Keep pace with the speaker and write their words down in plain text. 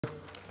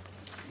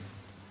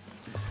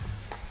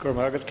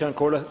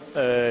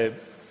The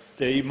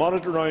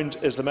monitor round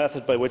is the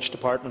method by which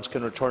departments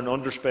can return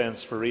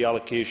underspends for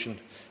reallocation,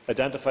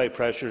 identify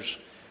pressures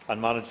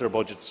and manage their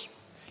budgets.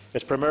 It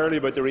is primarily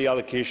about the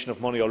reallocation of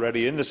money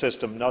already in the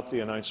system, not the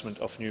announcement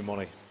of new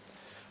money.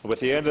 With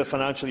the end of the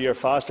financial year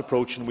fast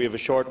approaching, we have a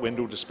short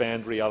window to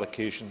spend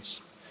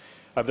reallocations.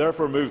 I have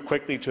therefore moved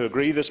quickly to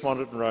agree this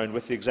monitoring round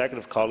with the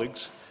Executive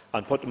colleagues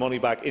and put the money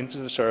back into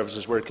the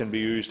services where it can be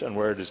used and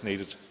where it is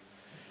needed.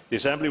 The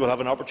Assembly will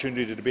have an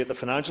opportunity to debate the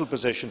financial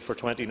position for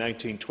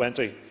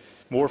 2019-20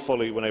 more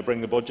fully when I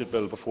bring the budget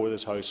bill before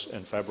this House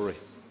in February.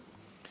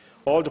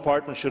 All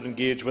departments should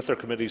engage with their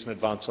committees in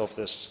advance of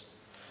this,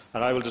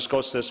 and I will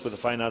discuss this with the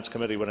Finance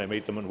Committee when I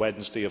meet them on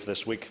Wednesday of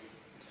this week.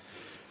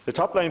 The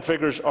top-line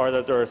figures are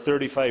that there are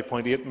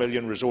 35.8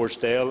 million resource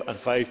DEL and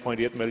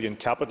 5.8 million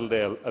capital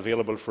DEL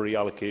available for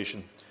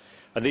reallocation,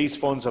 and these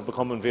funds have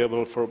become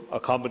available from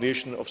a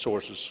combination of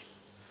sources.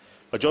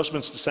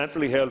 Adjustments to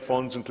centrally held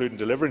funds, including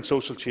delivering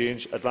social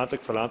change,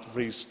 Atlantic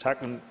philanthropies,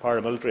 tackling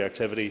paramilitary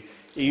activity,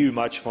 EU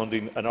match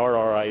funding and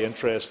RRI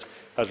interest,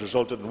 has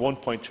resulted in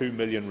 1.2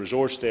 million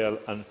resource DEL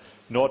and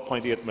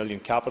 0.8 million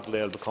capital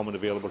DEL becoming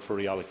available for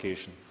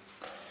reallocation.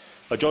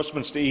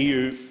 Adjustments to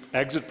EU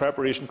exit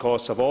preparation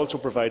costs have also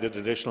provided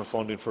additional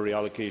funding for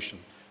reallocation.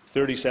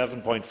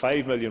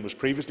 37.5 million was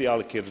previously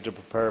allocated to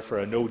prepare for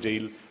a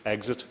no-deal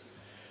exit.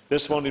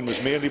 This funding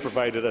was mainly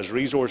provided as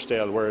resource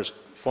DEL, whereas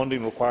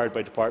funding required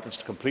by departments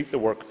to complete the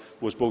work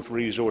was both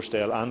resource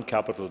DEL and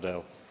capital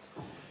DEL.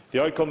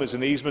 The outcome is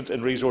an easement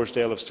in resource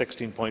DEL of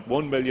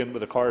 16.1 million,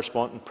 with a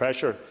corresponding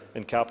pressure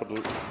in capital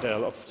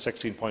DEL of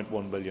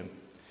 16.1 million.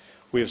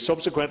 We have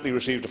subsequently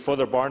received a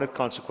further Barnett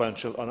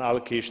consequential on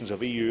allocations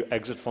of EU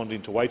exit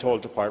funding to Whitehall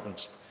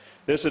departments.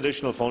 This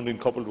additional funding,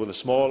 coupled with a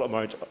small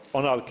amount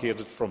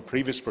unallocated from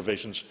previous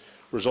provisions,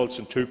 results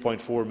in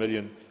 2.4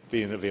 million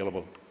being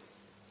available.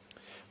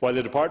 While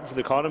the Department for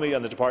the Economy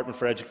and the Department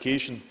for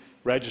Education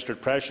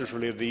registered pressures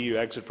related to EU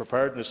exit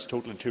preparedness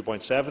totalling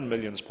 2.7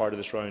 million as part of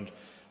this round,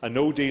 a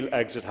no-deal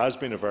exit has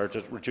been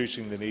averted,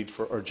 reducing the need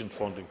for urgent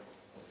funding.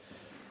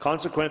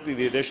 Consequently,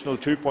 the additional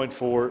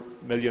 2.4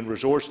 million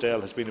resource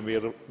DEL has been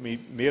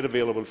made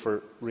available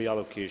for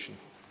reallocation.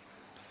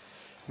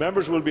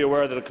 Members will be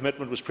aware that a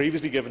commitment was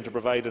previously given to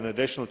provide an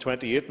additional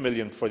 28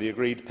 million for the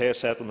agreed pay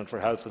settlement for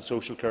health and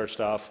social care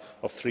staff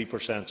of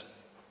 3%.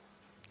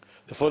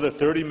 The further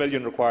 30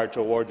 million required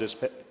to award this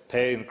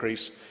pay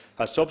increase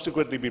has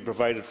subsequently been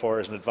provided for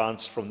as an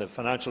advance from the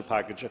financial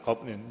package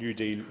accompanying New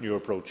Deal, New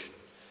Approach.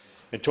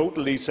 In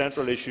total, these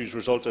central issues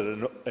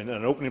resulted in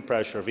an opening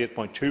pressure of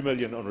 8.2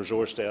 million on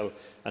resource DEL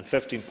and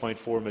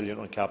 15.4 million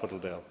on capital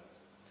DEL.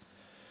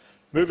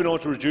 Moving on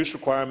to reduced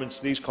requirements,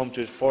 these come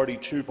to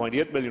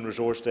 42.8 million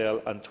resource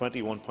DEL and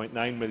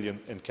 21.9 million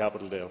in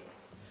capital DEL.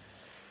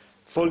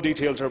 Full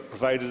details are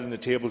provided in the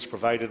tables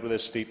provided with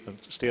this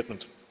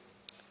statement.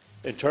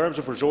 In terms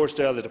of resource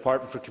DEL, the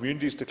Department for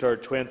Communities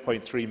declared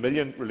 20.3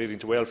 million relating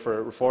to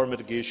welfare reform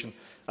mitigation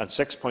and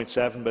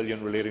 6.7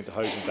 million relating to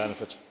housing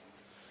benefit.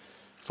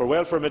 For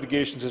welfare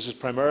mitigations, this is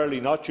primarily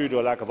not due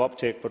to a lack of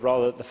uptake, but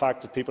rather the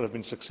fact that people have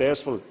been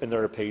successful in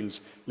their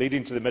appeals,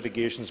 leading to the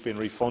mitigations being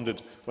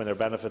refunded when their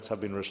benefits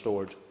have been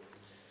restored.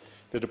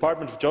 The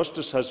Department of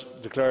Justice has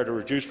declared a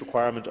reduced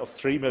requirement of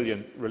 3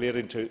 million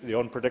relating to the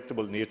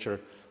unpredictable nature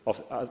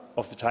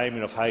of the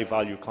timing of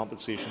high-value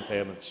compensation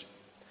payments.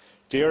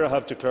 DAERA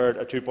have declared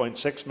a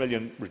 2.6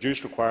 million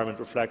reduced requirement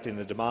reflecting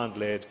the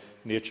demand-led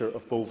nature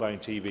of bovine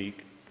TV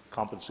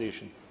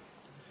compensation.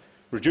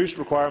 Reduced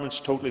requirements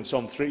totalling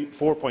some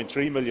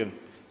 4.3 million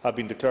have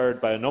been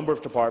declared by a number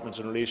of departments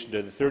in relation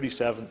to the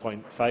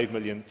 37.5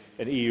 million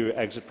in EU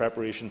exit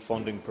preparation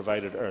funding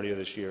provided earlier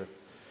this year.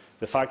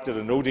 The fact that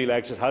a no-deal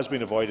exit has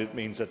been avoided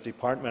means that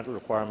departmental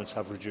requirements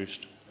have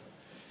reduced.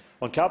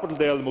 On capital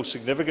DEL, the most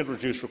significant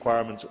reduced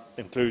requirements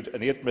include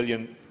an 8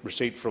 million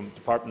receipt from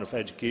Department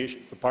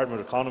of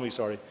Economy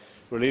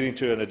relating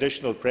to an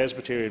additional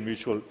Presbyterian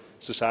Mutual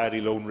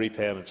Society loan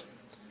repayment.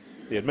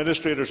 The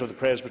administrators of the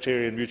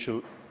Presbyterian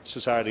Mutual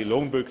Society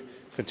loan book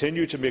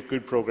continue to make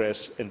good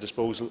progress in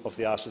disposal of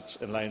the assets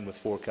in line with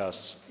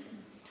forecasts.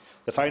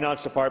 The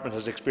Finance Department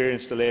has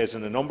experienced delays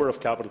in a number of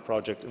capital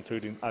projects,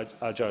 including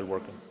agile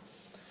working.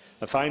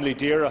 And finally,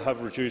 DAERA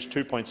have reduced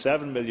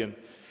 2.7 million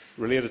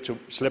related to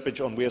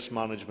slippage on waste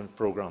management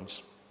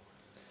programmes.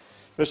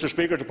 Mr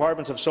Speaker,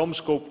 departments have some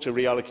scope to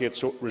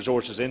reallocate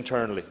resources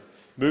internally.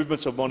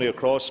 Movements of money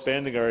across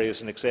spending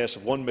areas in excess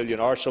of 1 million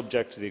are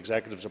subject to the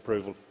Executive's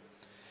approval.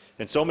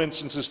 In some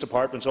instances,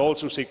 departments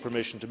also seek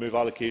permission to move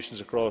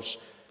allocations across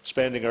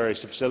spending areas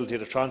to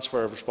facilitate a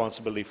transfer of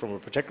responsibility from a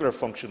particular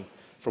function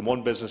from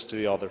one business to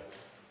the other.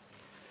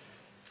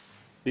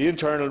 The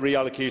internal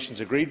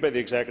reallocations agreed by the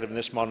Executive in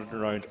this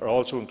monitoring round are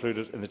also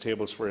included in the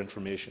tables for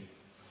information.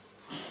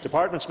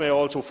 Departments may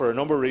also, for a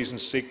number of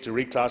reasons, seek to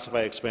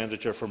reclassify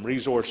expenditure from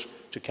resource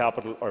to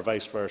capital or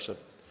vice versa.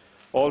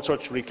 All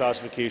such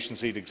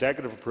reclassifications need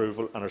Executive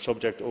approval and are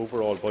subject to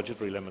overall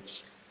budgetary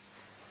limits.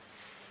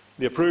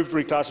 The approved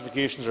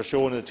reclassifications are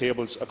shown in the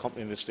tables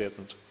accompanying this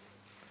statement.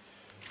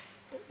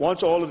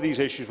 Once all of these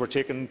issues were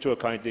taken into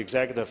account, the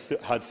Executive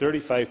had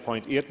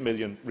 £35.8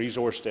 million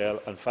resource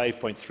DEL and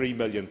 £5.3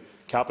 million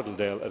capital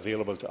DEL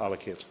available to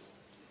allocate.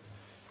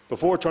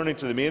 Before turning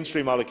to the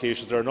mainstream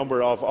allocations, there are a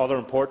number of other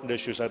important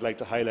issues I would like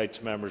to highlight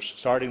to members,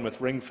 starting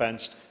with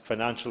ring-fenced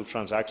financial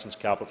transactions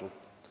capital.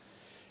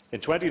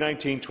 In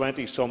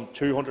 2019-20, some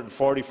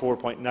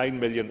 £244.9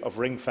 million of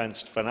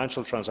ring-fenced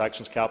financial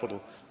transactions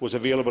capital was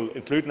available,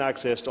 including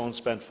access to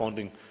unspent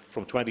funding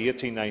from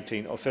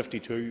 2018-19 of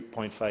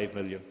 £52.5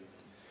 million.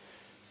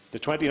 The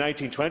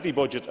 2019-20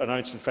 budget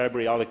announced in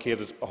February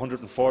allocated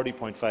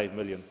 £140.5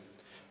 million.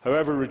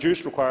 However,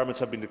 reduced requirements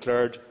have been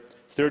declared.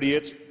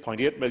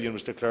 £38.8 million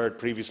was declared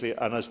previously,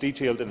 and as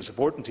detailed in the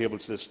supporting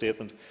tables to this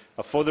statement,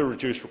 a further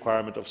reduced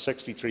requirement of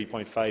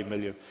 £63.5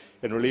 million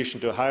in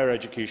relation to higher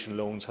education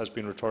loans has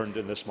been returned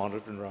in this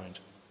monitoring round.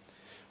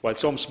 While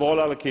some small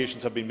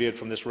allocations have been made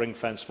from this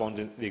ring-fence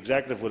funding, the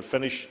Executive will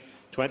finish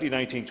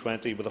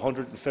 2019-20 with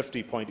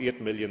 £150.8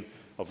 million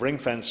of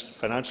ring-fenced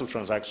financial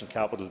transaction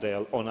capital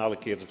DEL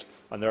unallocated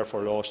and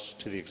therefore lost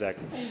to the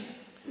Executive.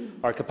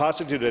 Our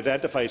capacity to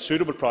identify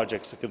suitable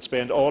projects that can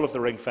spend all of the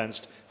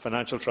ring-fenced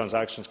financial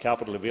transactions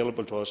capital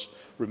available to us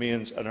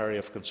remains an area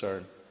of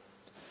concern.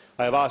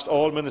 I have asked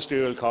all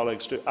ministerial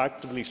colleagues to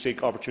actively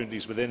seek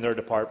opportunities within their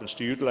departments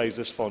to utilise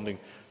this funding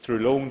through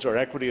loans or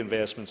equity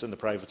investments in the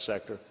private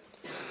sector.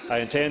 I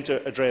intend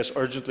to address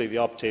urgently the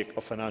uptake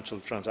of financial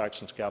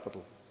transactions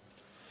capital.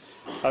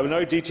 I will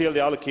now detail the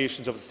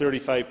allocations of the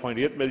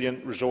 £35.8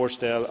 million resource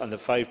DEL and the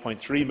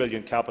 £5.3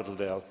 million capital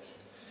DEL.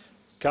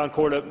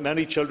 Conor,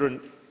 many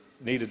children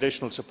need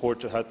additional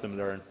support to help them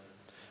learn.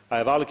 I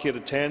have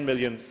allocated £10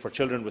 million for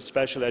children with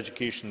special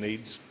education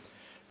needs.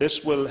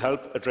 This will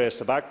help address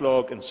the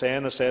backlog in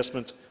SEN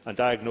assessment and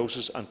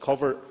diagnosis and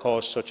cover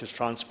costs such as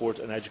transport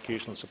and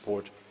educational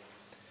support.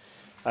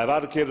 I have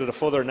allocated a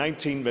further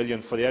 £19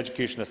 million for the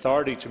Education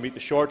Authority to meet the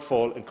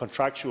shortfall in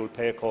contractual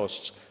pay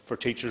costs for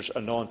teachers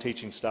and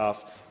non-teaching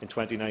staff in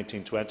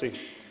 2019-20.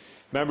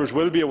 Members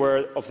will be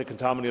aware of the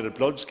contaminated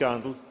blood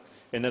scandal.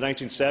 In the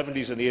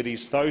 1970s and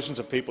 80s, thousands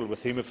of people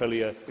with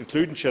haemophilia,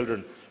 including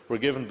children, were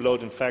given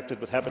blood infected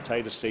with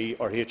hepatitis C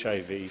or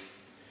HIV.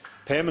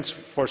 Payments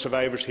for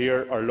survivors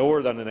here are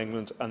lower than in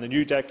England, and the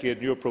New Decade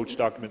New Approach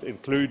document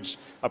includes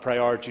a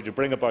priority to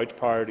bring about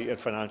parity in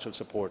financial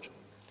support.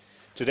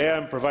 Today I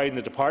am providing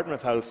the Department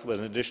of Health with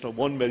an additional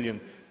 £1 million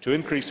to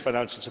increase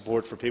financial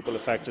support for people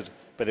affected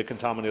by the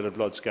contaminated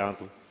blood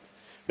scandal.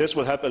 This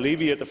will help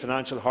alleviate the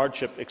financial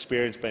hardship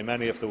experienced by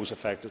many of those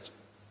affected.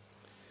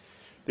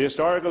 The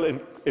Historical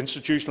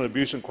Institutional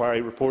Abuse Inquiry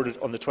reported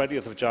on the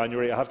 20th of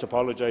January. I have to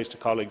apologise to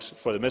colleagues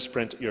for the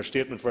misprint. Your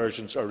statement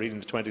versions are reading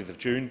the 20th of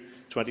June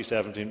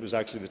 2017. It was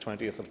actually the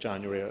 20th of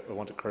January. I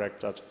want to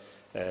correct that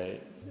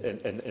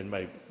in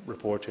my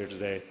report here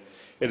today.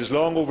 It is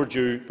long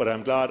overdue, but I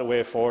am glad a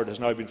way forward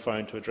has now been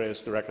found to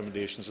address the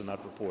recommendations in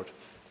that report.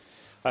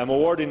 I am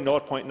awarding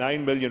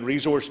 £0.9 million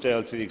resource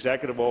DEL to the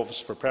Executive Office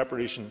for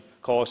preparation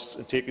costs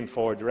and taking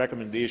forward the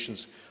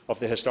recommendations of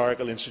the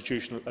Historical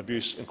Institutional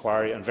Abuse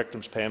Inquiry and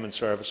Victims Payment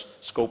Service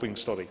scoping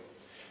study.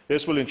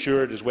 This will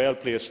ensure it is well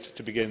placed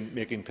to begin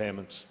making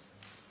payments.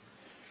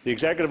 The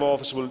Executive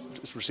Office will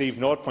receive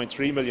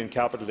 £0.3 million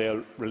capital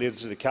DEL related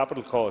to the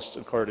capital costs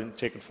incurred in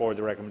taking forward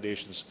the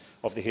recommendations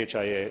of the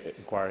HIA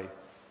inquiry.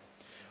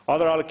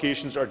 Other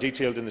allocations are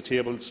detailed in the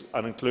tables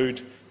and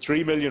include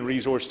 £3 million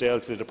resource DEL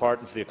to the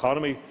Department for the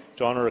Economy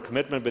to honour a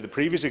commitment by the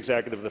previous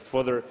Executive that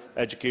further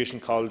education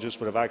colleges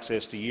would have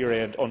access to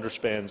year-end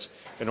underspends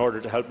in order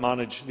to help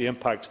manage the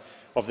impact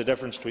of the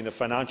difference between the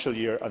financial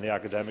year and the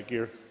academic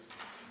year.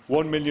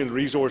 £1 million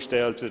resource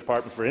DEL to the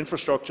Department for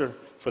Infrastructure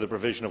for the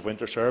provision of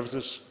winter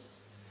services.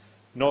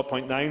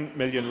 £0.9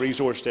 million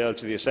resource DEL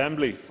to the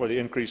Assembly for the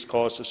increased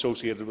costs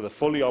associated with a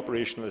fully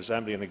operational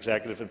Assembly and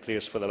Executive in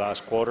place for the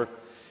last quarter.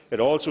 It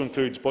also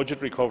includes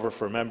budgetary cover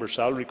for members'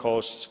 salary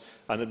costs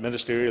and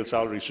ministerial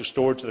salaries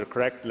restored to their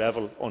correct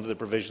level under the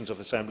provisions of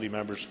Assembly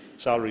members'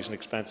 salaries and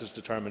expenses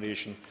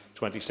determination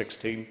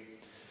 2016.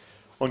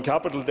 On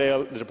capital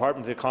DEL, the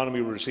Department of the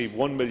Economy will receive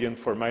 £1 million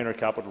for minor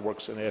capital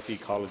works in FE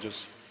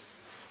colleges.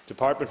 The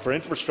Department for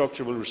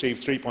Infrastructure will receive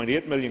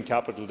 £3.8 million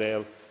capital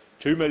DEL,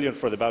 £2 million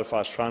for the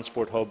Belfast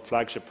Transport Hub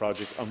flagship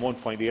project and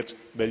 £1.8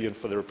 million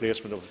for the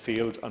replacement of the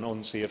failed and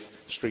unsafe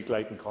street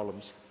lighting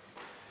columns.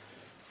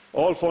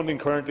 All funding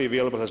currently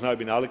available has now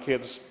been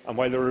allocated, and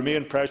while there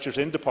remain pressures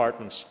in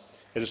departments,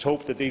 it is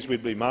hoped that these will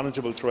be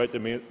manageable throughout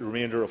the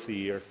remainder of the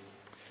year.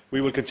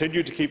 We will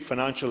continue to keep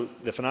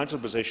the financial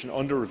position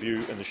under review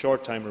in the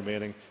short time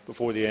remaining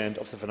before the end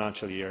of the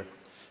financial year.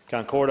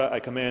 Conor, I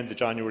commend the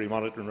January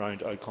monitoring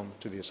round outcome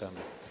to the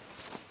Assembly.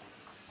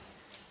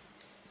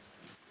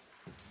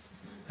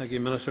 Thank you,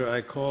 Minister.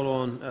 I call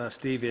on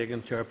Steve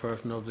Egan,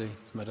 Chairperson of the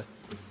Committee.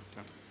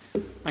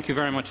 Thank you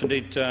very much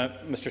indeed,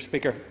 Mr.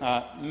 Speaker.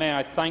 May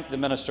I thank the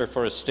Minister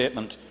for his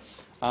statement,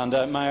 and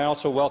may I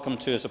also welcome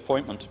to his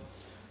appointment.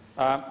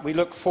 We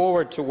look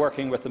forward to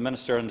working with the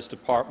Minister and his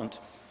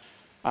department,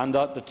 and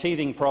that the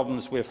teething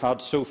problems we have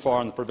had so far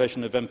in the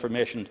provision of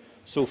information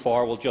so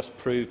far will just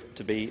prove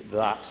to be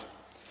that.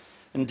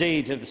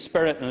 Indeed, in the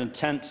spirit and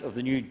intent of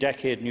the new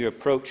decade, new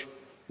approach,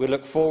 we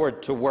look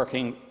forward to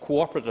working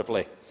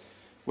cooperatively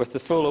with the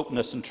full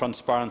openness and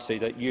transparency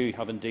that you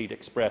have indeed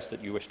expressed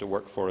that you wish to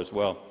work for as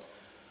well.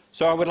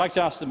 So I would like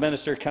to ask the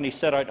Minister, can he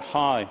set out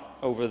how,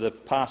 over the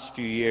past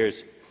few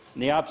years,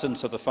 in the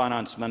absence of the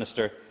Finance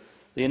Minister,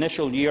 the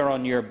initial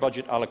year-on-year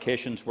budget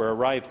allocations were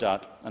arrived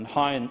at, and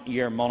how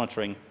in-year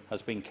monitoring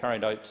has been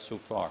carried out so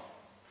far?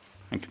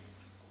 Thank you.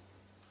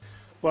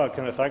 Well,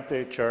 can I thank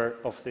the Chair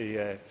of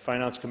the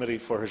Finance Committee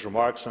for his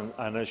remarks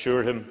and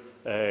assure him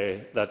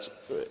that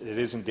it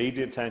is indeed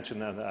the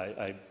intention, and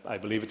I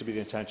believe it to be the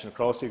intention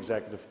across the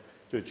Executive,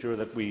 to ensure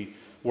that we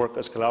work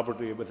as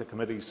collaboratively with the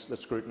committees that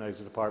scrutinise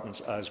the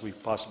departments as we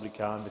possibly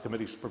can. The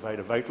committees provide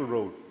a vital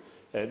role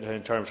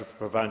in terms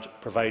of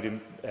providing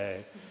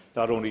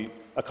not only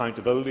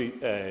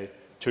accountability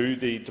to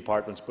the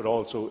departments, but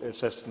also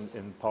assisting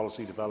in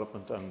policy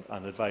development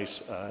and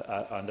advice,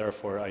 and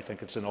therefore I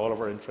think it's in all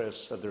of our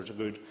interests that there's a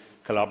good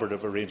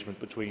collaborative arrangement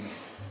between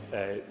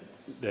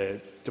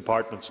the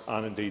departments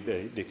and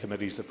indeed the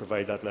committees that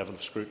provide that level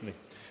of scrutiny.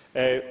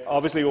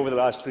 Obviously, over the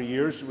last 3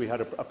 years, we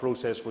had a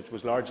process which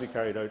was largely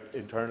carried out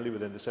internally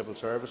within the civil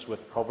service,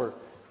 with cover,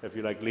 if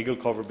you like, legal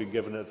cover being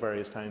given at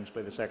various times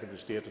by the Secretary of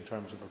State in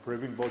terms of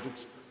approving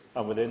budgets,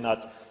 and within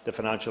that the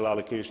financial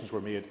allocations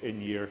were made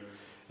in year.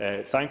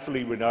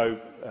 Thankfully, we now,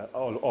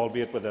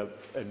 albeit with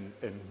in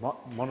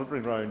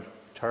monitoring round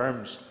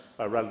terms,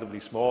 a relatively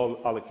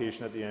small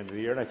allocation at the end of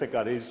the year, and I think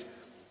that is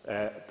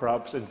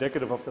perhaps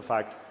indicative of the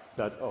fact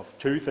that of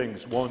two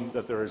things: one,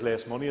 that there is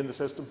less money in the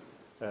system,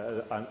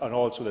 and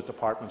also that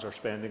departments are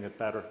spending it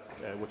better,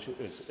 which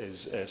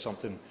is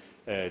something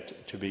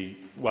to be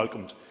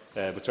welcomed.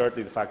 But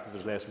certainly the fact that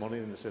there is less money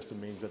in the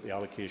system means that the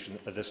allocation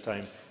at this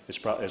time is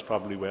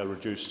probably well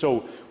reduced.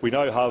 So we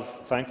now have,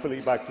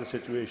 thankfully, back to the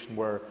situation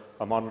where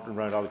a monitoring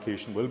round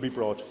allocation will be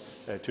brought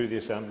to the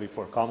Assembly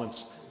for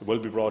comments. It will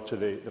be brought to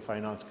the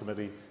Finance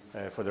Committee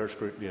for their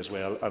scrutiny as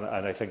well.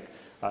 And I think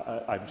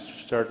I'm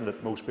certain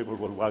that most people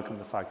will welcome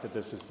the fact that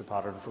this is the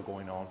pattern for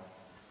going on.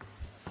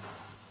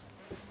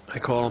 I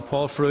call on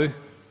Paul Frew.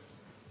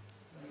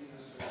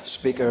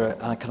 Speaker,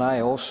 can I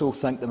also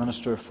thank the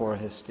Minister for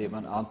his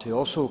statement and to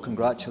also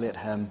congratulate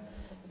him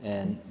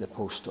in the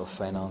post of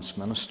Finance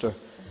Minister.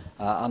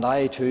 And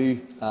I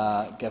too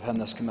give him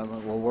this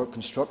commitment. We'll work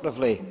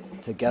constructively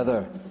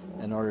together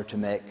in order to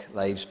make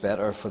lives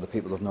better for the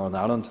people of Northern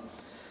Ireland.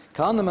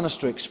 Can the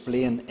Minister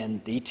explain in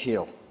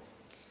detail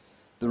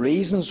the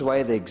reasons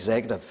why the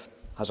Executive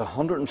has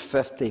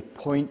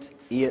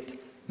 £150.8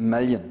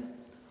 million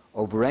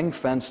of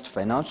ring-fenced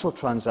financial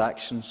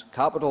transactions,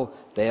 capital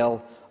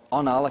DEL,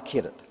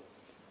 unallocated,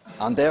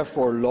 and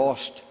therefore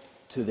lost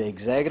to the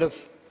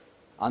Executive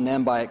and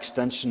then by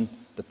extension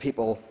the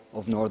people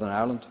of Northern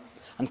Ireland?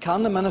 And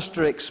can the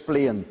Minister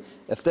explain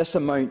if this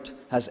amount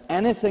has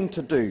anything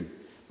to do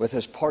with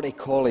his party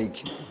colleague,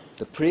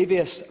 the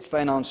previous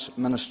Finance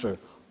Minister,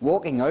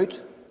 walking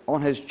out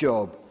on his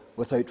job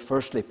without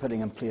firstly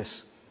putting in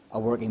place a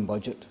working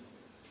budget?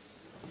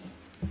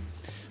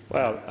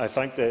 Well, I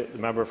thank the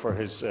member for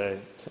his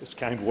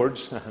kind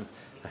words.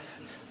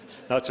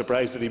 Not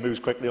surprised that he moves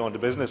quickly on to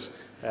business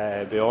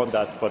beyond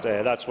that, but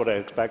that's what I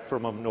expect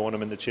from him, knowing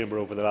him in the chamber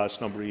over the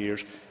last number of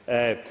years.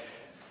 I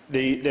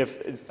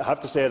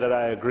have to say that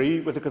I agree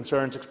with the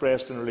concerns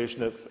expressed in relation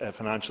to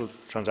financial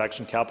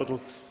transaction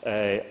capital.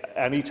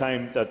 Any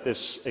time that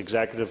this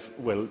Executive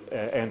will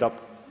end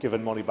up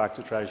giving money back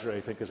to Treasury,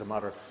 I think is a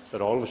matter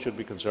that all of us should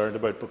be concerned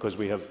about, because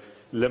we have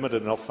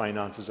limited enough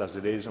finances as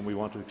it is, and we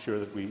want to ensure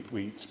that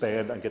we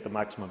spend and get the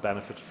maximum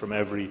benefit from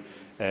every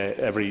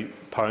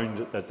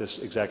pound that this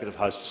Executive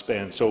has to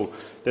spend. So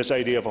this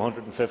idea of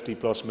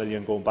 £150+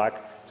 million going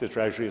back to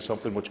Treasury is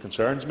something which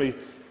concerns me.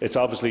 It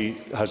obviously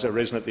has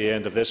arisen at the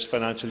end of this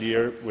financial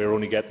year. We're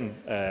only getting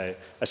a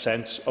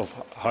sense of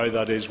how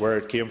that is, where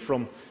it came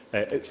from.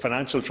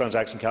 Financial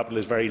transaction capital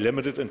is very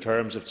limited in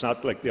terms of, it's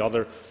not like the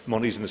other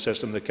monies in the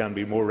system that can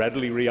be more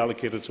readily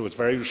reallocated, so it's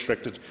very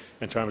restricted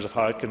in terms of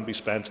how it can be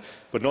spent.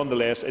 But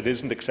nonetheless, it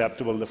isn't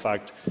acceptable, the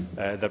fact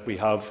that we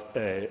have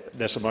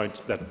this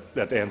amount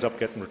that ends up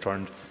getting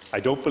returned. I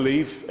don't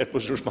believe it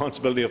was the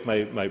responsibility of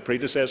my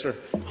predecessor,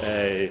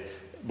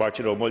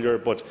 Martin O'Muller,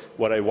 but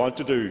what I want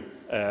to do,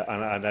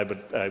 and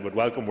I would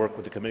welcome work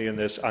with the committee on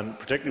this, and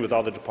particularly with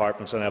other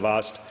departments, and I've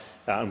asked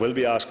and will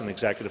be asking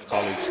executive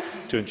colleagues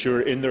to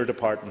ensure in their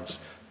departments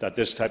that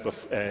this type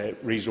of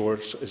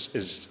resource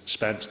is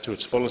spent to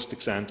its fullest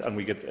extent, and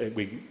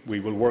we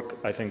will work.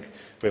 I think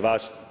we've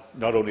asked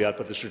not only that,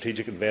 but the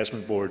Strategic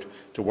Investment Board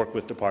to work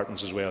with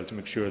departments as well to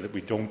make sure that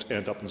we don't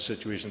end up in a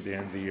situation at the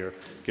end of the year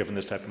giving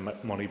this type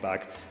of money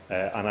back.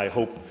 And I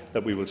hope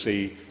that we will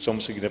see some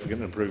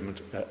significant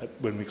improvement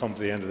when we come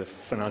to the end of the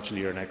financial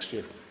year next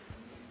year.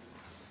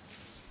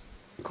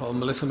 Call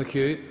Melissa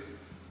McHugh.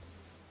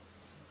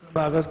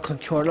 Margaret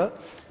Concorla.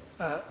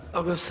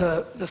 Agus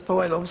this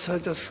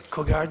bhfuil just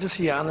cogardas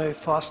Ianu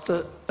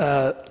Foster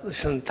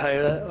listen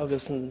Tyra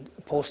Agus and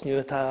post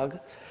new tag.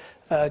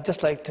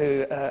 Just like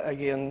to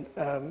again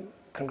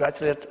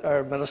congratulate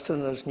our Minister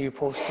on his new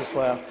post as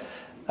well.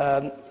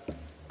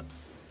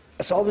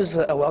 It's always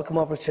a welcome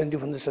opportunity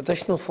when there's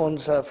additional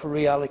funds for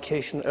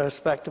reallocation,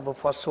 irrespective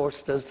of what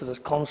source it is that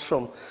it comes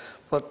from.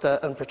 But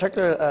in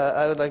particular,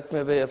 I would like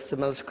maybe if the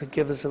Minister could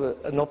give us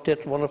an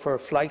update on one of our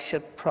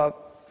flagship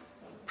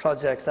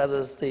projects, that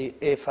is the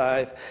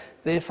A5.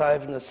 The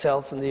A5 in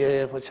itself, in the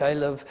area in which I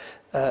live,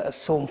 is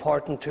so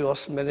important to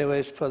us in many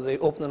ways for the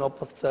opening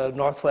up of the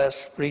North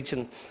West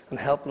region and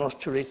helping us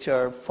to reach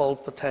our full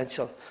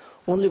potential.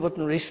 Only but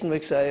in recent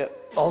weeks I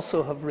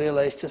also have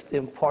realised just the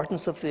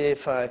importance of the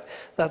A5.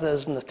 That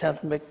is, in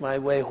attempting to make my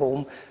way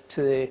home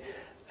to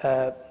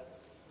the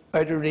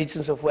outer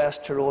regions of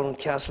West Tyrone and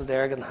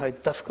Castleberg, how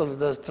difficult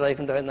it is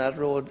driving down that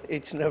road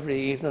each and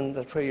every evening,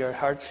 that where your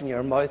heart's in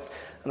your mouth,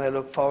 and I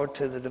look forward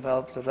to the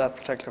development of that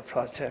particular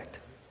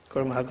project.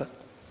 Gormaga.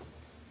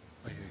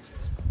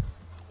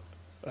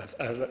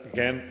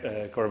 Again,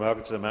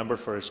 Gormaga to the member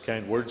for his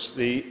kind words.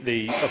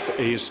 He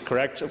is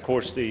correct, of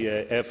course. The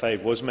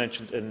F5 was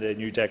mentioned in the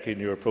New Decade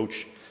New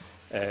Approach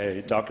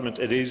document.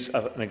 It is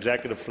an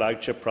executive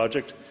flagship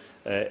project.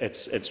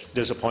 It's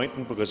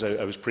disappointing because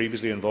I was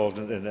previously involved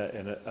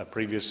in a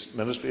previous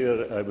ministry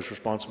that I was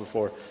responsible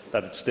for,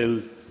 that it's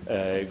still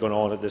going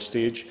on at this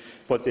stage.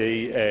 But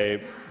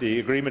the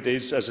agreement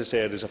is, as I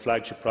say, it is a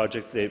flagship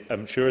project.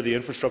 I'm sure the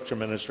Infrastructure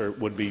Minister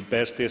would be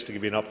best placed to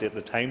give you an update on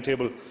the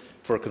timetable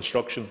for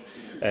construction.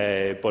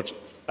 But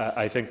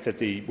I think that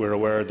we're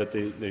aware that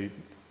the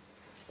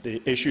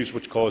issues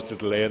which caused the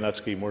delay in that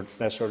scheme weren't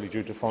necessarily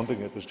due to funding.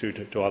 It was due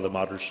to other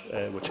matters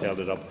which held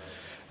it up.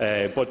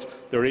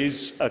 But there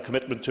is a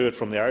commitment to it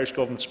from the Irish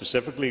Government,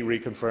 specifically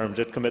reconfirmed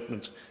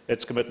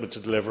its commitment to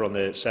deliver on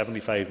the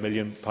 £75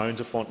 million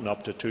of funding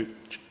up to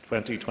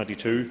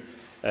 2022.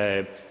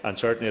 And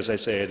certainly, as I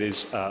say, it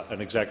is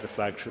an executive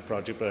flagship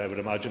project, but I would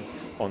imagine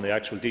on the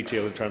actual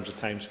detail in terms of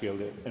timescale,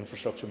 the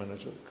Infrastructure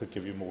Minister could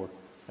give you more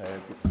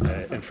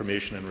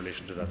information in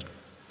relation to that.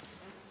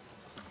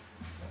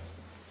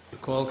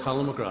 Call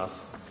Conor McGrath.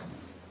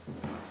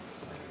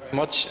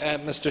 Much,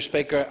 Mr.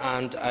 Speaker,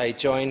 and I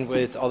join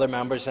with other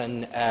members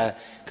in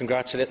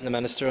congratulating the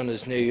Minister on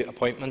his new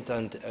appointment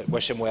and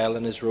wish him well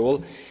in his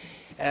role.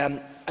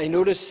 I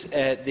notice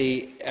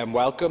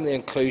welcome the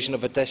inclusion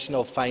of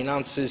additional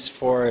finances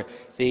for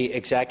the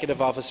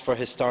Executive Office for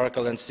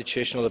Historical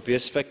Institutional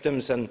Abuse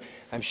Victims, and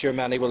I'm sure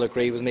many will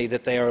agree with me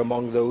that they are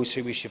among those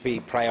who we should be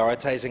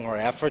prioritising our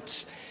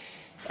efforts.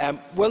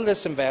 Will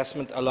this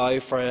investment allow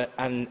for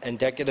an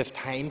indicative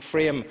time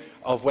frame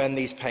of when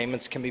these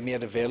payments can be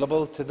made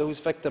available to those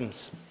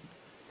victims?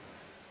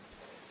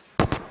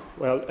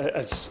 Well,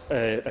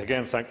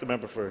 again, thank the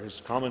member for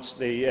his comments.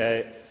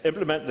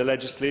 Implementing the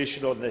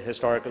legislation on the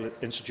historical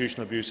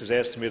institutional abuse is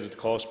estimated to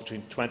cost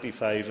between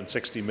 £25 and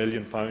 £60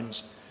 million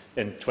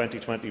in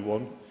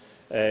 2021.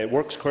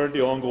 Work is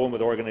currently ongoing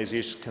with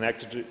organisations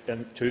connected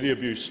to the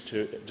abuse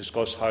to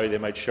discuss how they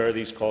might share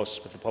these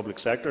costs with the public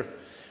sector.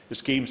 The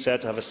scheme is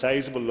set to have a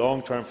sizable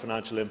long-term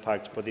financial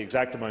impact, but the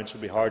exact amounts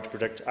will be hard to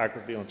predict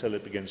accurately until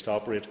it begins to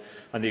operate.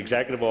 And the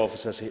Executive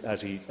Office,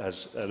 as he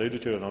has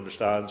alluded to and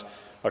understands,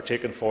 are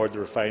taking forward the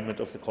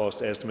refinement of the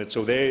cost estimate.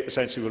 So they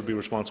essentially will be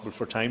responsible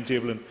for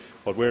timetabling.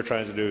 What we're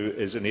trying to do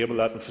is enable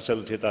that and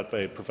facilitate that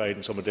by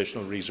providing some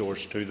additional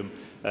resource to them.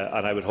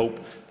 And I would hope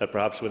that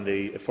perhaps when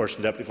the First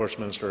and Deputy First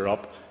Minister are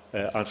up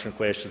answering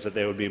questions, that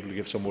they will be able to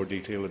give some more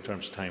detail in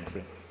terms of time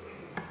frame.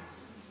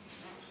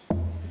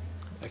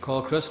 I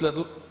call Chris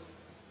Little.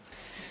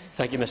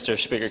 Thank you, Mr.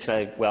 Speaker. Can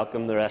I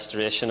welcome the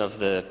restoration of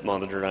the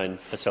Monitor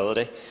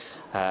facility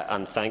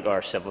and thank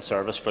our civil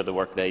service for the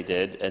work they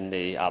did in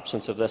the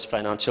absence of this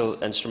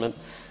financial instrument.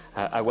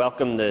 I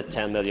welcome the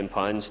 £10 million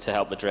to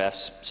help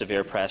address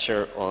severe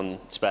pressure on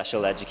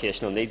special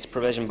educational needs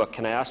provision, but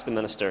can I ask the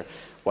Minister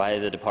why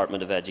the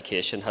Department of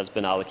Education has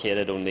been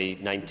allocated only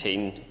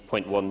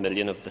 £19.1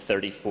 million of the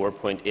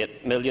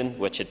 £34.8 million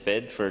which it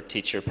bid for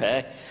teacher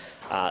pay?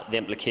 The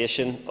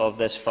implication of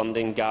this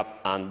funding gap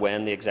and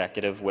when the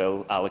Executive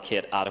will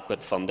allocate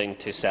adequate funding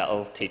to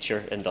settle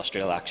teacher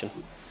industrial action.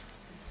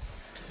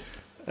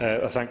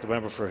 I thank the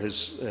member for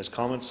his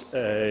comments,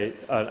 and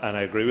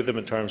I agree with him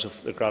in terms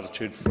of the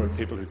gratitude for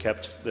people who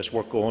kept this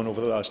work going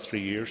over the last 3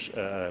 years.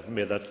 I've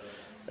made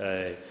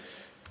that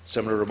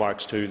similar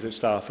remarks to the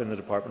staff in the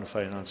Department of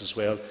Finance as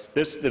well.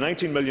 The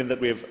 £19 million that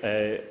we have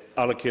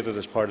allocated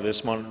as part of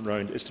this monitoring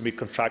round is to meet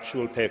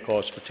contractual pay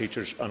costs for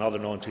teachers and other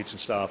non-teaching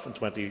staff in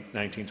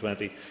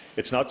 2019-20.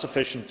 It's not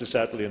sufficient to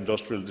settle the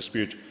industrial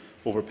dispute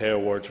over pay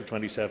awards for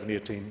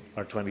 2017-18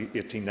 or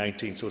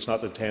 2018-19, so it's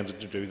not intended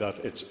to do that.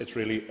 It's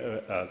really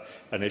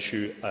an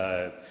issue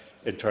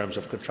in terms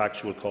of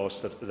contractual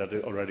costs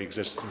that already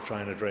exist, and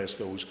try and address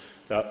those.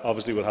 That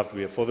obviously will have to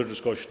be a further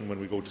discussion when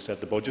we go to set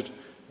the budget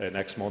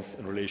next month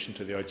in relation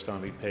to the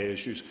outstanding pay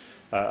issues.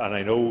 And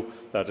I know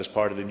that as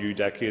part of the New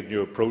Decade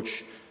New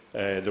Approach,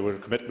 there were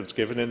commitments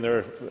given in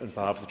there on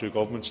behalf of the two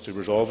governments to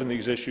resolving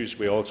these issues.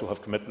 We also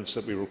have commitments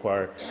that we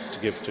require to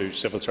give to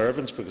civil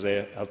servants because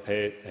they have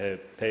pay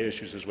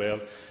issues as well.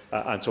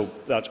 And so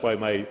that's why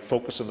my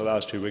focus in the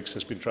last 2 weeks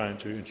has been trying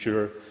to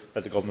ensure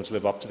that the governments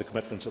live up to the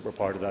commitments that were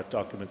part of that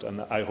document.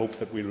 And I hope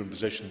that we will be in a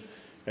position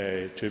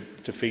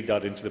to feed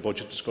that into the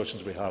budget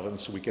discussions we have, and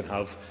so we can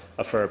have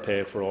a fair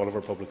pay for all of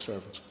our public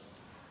servants.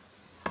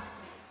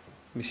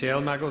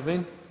 Michelle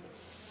McIlveen.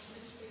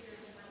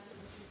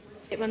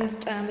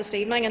 Statement this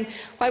evening, and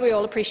while we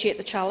all appreciate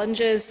the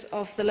challenges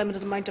of the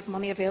limited amount of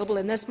money available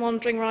in this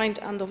monitoring round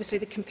and obviously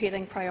the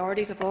competing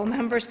priorities of all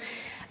members,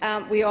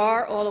 we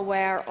are all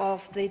aware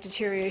of the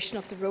deterioration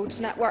of the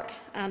roads network,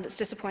 and it's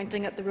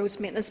disappointing that the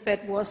roads maintenance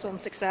bid was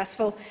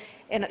unsuccessful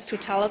in its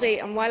totality.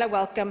 And while I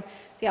welcome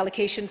the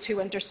allocation to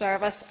winter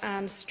service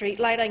and street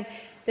lighting,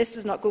 this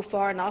does not go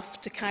far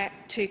enough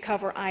to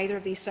cover either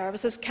of these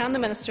services. Can the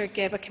Minister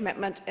give a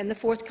commitment in the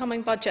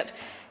forthcoming budget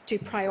to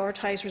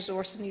prioritise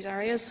resource in these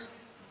areas?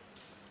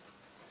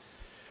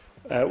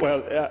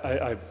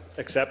 I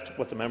accept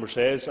what the member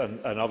says, and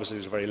obviously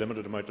there's a very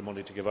limited amount of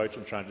money to give out,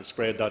 and trying to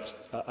spread that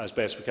as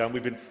best we can.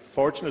 We've been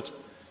fortunate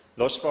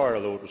thus far,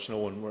 although it was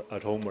snowing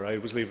at home where I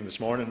was leaving this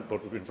morning,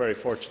 but we've been very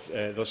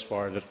fortunate thus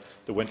far that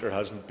the winter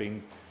hasn't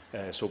been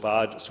so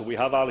bad. So we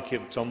have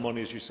allocated some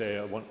money, as you say,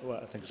 I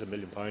think it's £1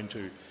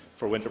 million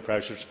for winter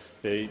pressures.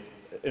 The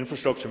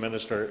Infrastructure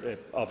Minister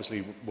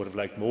obviously would have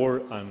liked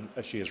more, and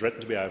as she has written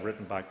to me, I have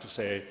written back to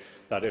say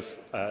that if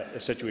a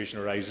situation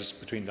arises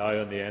between now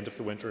and the end of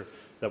the winter,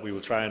 that we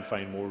will try and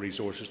find more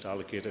resources to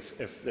allocate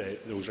if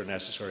those are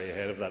necessary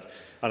ahead of that.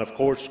 And of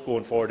course,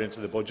 going forward into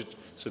the budget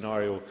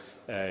scenario,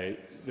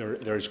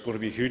 there's going to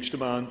be huge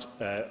demand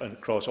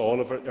across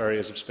all of our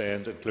areas of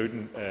spend,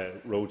 including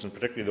roads, and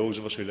particularly those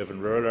of us who live in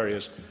rural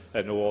areas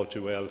know all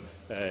too well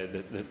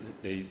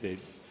the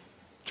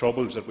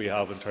troubles that we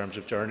have in terms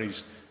of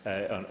journeys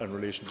in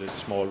relation to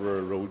small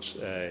rural roads.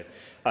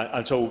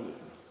 And so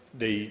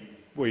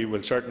we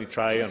will certainly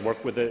try and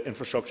work with the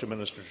Infrastructure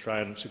Minister to try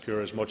and secure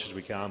as much as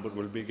we can, but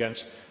we'll be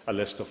against a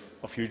list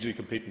of hugely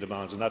competing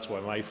demands, and that's why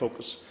my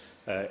focus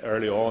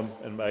early on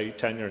in my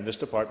tenure in this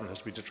department has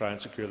been to try and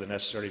secure the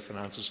necessary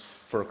finances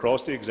for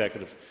across the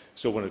executive.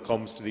 So when it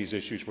comes to these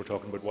issues, we're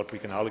talking about what we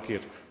can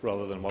allocate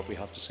rather than what we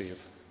have to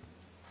save.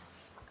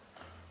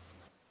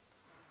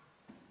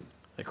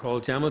 I call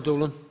Gemma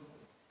Dolan.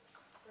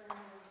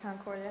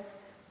 Conor,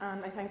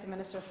 and I thank the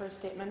Minister for his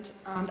statement,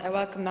 and I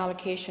welcome the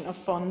allocation of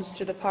funds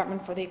to the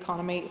Department for the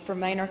Economy for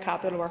minor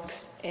capital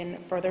works in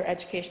further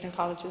education in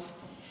colleges.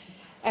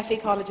 FE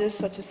colleges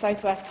such as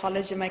South West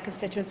College in my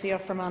constituency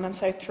of Fermanagh and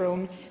South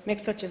Tyrone make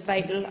such a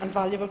vital and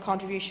valuable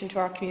contribution to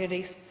our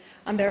communities,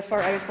 and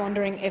therefore I was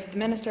wondering if the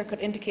Minister could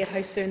indicate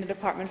how soon the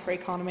Department for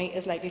Economy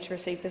is likely to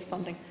receive this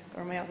funding.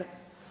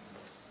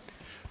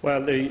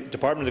 Well, the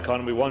Department of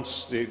Economy,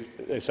 once the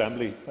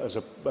Assembly,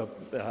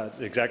 the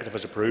Executive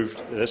has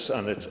approved this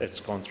and it's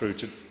gone through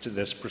to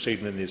this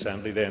proceeding in the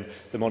Assembly, then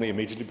the money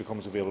immediately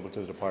becomes available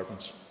to the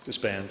departments to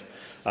spend.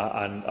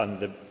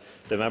 And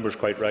the member is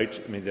quite right.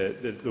 I mean,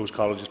 those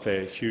colleges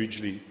play a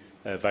hugely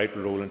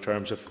vital role in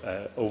terms of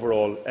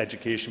overall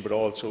education, but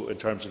also in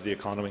terms of the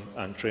economy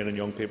and training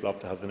young people up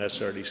to have the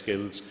necessary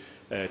skills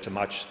to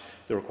match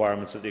the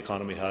requirements that the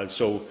economy has.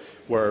 So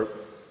where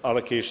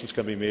allocations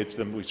can be made to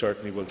them, we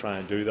certainly will try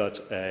and do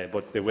that,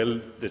 but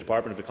the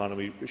Department of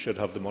Economy should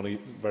have the money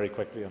very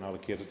quickly and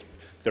allocated.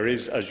 There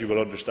is, as you will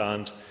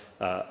understand,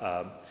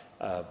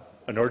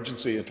 an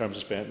urgency in terms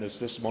of spending this.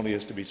 This money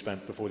is to be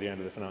spent before the end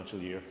of the financial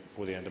year,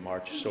 before the end of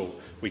March. So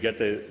we get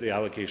the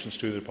allocations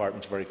to the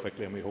departments very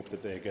quickly, and we hope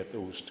that they get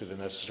those to the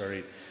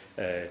necessary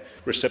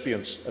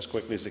recipients as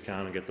quickly as they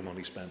can and get the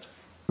money spent.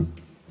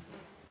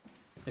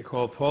 I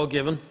call Paul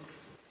Given.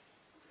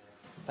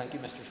 Thank you,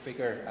 Mr.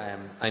 Speaker.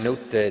 I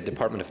note the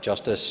Department of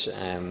Justice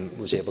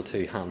was able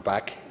to hand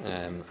back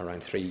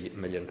around £3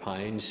 million,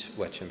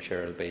 which I'm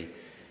sure will be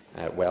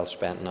well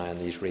spent now in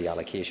these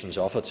reallocations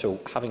of it. So,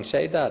 having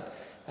said that,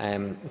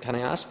 can I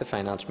ask the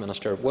Finance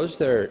Minister, was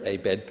there a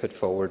bid put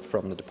forward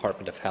from the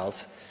Department of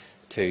Health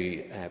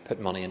to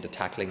put money into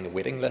tackling the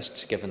waiting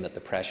lists, given that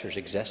the pressures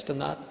exist in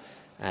that?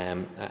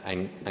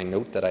 I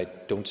note that I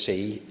don't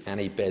see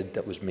any bid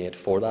that was made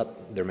for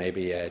that. There may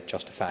be a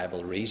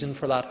justifiable reason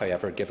for that.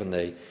 However, given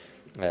the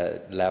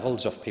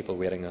levels of people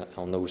waiting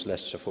on those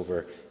lists of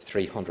over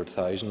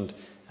 300,000,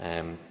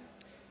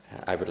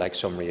 I would like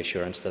some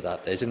reassurance that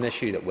that is an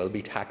issue that will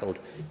be tackled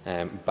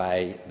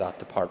by that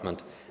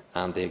department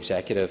and the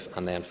executive.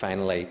 And then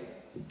finally,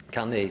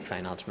 can the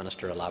Finance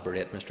Minister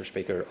elaborate, Mr.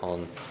 Speaker,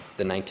 on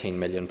the £19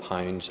 million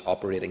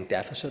operating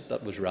deficit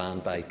that was ran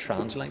by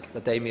TransLink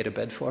that they made a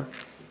bid for?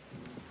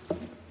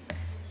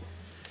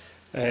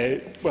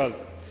 Well,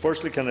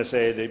 firstly, can I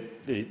say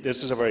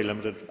this is a very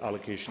limited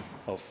allocation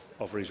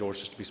of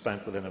resources to be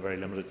spent within a very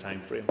limited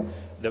time frame.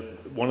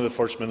 One of the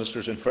first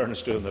ministers, in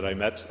fairness to him, that I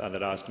met and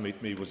that asked to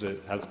meet me was the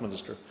Health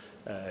Minister,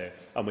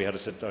 and we had to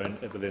sit down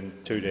within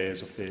 2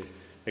 days of the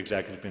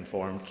Executive being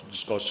formed to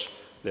discuss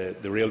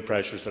the real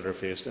pressures that are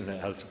faced in the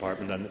Health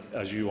Department. And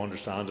as you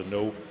understand and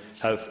know,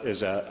 health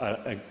is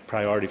a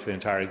priority for the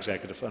entire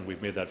Executive, and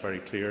we've made that very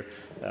clear.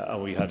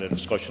 And we had a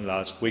discussion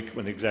last week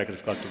when the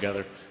Executive got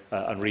together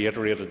and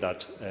reiterated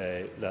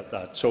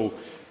that. So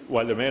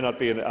while there may not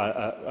be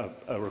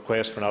a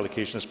request for an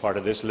allocation as part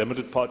of this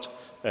limited pot,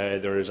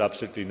 there is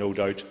absolutely no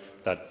doubt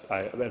that,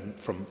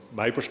 from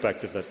my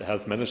perspective, that the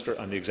Health Minister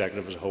and the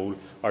Executive as a whole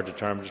are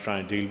determined to try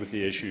and deal with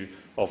the issue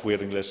of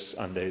waiting lists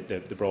and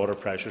the broader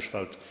pressures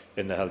felt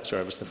in the health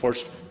service. The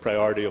first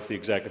priority of the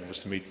Executive was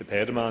to meet the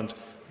pay demand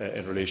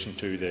in relation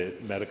to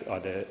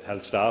the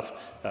health staff,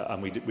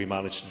 and we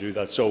managed to do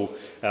that. So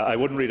I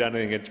wouldn't read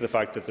anything into the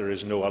fact that there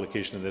is no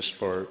allocation in this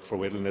for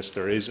waiting lists.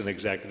 There is an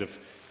Executive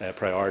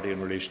priority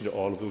in relation to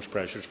all of those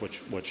pressures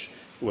which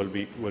will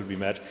be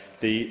met.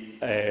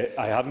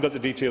 I haven't got the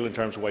detail in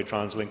terms of why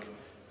TransLink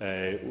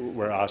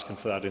we're asking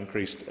for that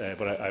increase,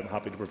 but I'm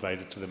happy to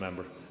provide it to the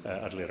member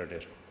at a later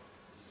date.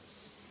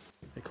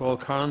 I call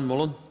Karen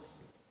Mullen.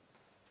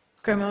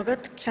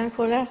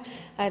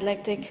 I'd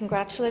like to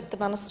congratulate the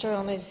Minister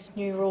on his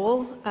new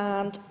role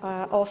and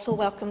also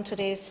welcome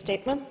today's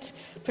statement,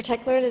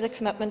 particularly the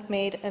commitment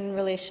made in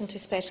relation to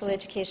special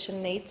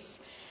education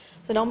needs.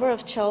 The number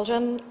of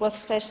children with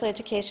special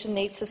education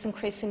needs is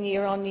increasing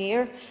year on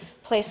year,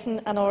 placing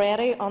an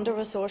already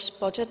under-resourced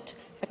budget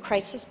at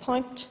crisis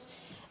point.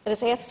 It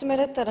is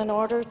estimated that in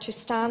order to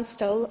stand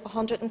still,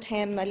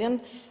 £110 million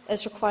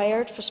is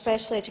required for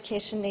special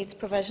education needs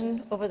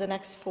provision over the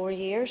next 4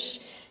 years.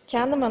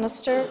 Can the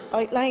Minister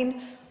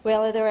outline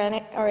whether there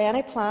are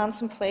any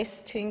plans in place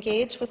to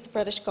engage with the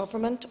British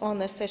Government on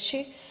this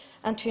issue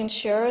and to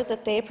ensure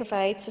that they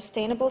provide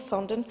sustainable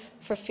funding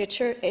for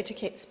future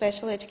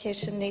special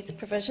education needs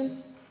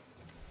provision?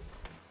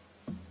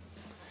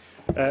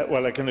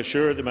 Well, I can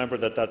assure the member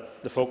that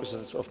the focus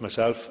of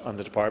myself and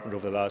the Department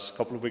over the last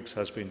couple of weeks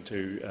has been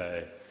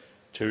to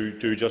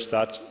do just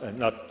that,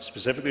 not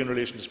specifically in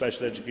relation to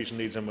special education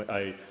needs. And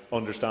I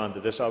understand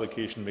that this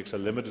allocation makes a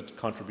limited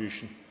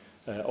contribution,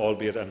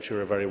 albeit I'm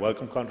sure a very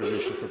welcome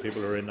contribution for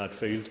people who are in that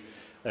field,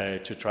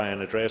 to try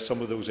and address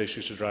some of those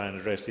issues, to try and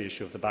address the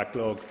issue of the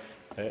backlog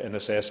in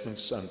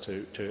assessments, and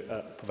to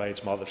provide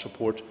some other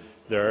support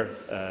there.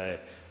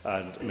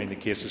 And I mean, the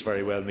case is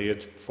very well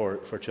made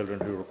for children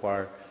who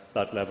require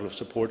that level of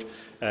support.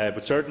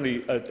 But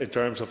certainly, in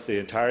terms of the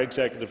entire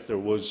Executive, there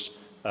was,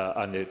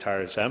 and the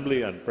entire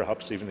Assembly, and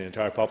perhaps even the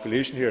entire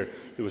population here,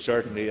 there was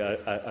certainly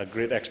a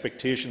great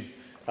expectation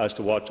as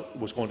to what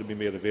was going to be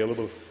made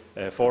available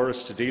for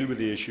us to deal with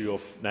the issue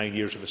of 9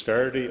 years of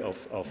austerity,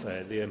 of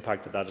the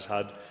impact that has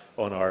had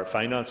on our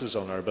finances,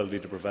 on our ability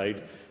to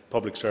provide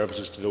public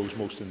services to those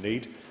most in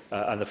need.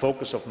 And the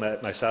focus of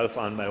myself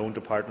and my own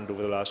department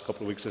over the last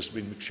couple of weeks has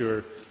been to make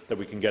sure that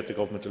we can get the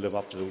government to live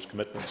up to those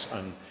commitments.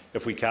 And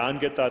if we can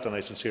get that, and I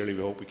sincerely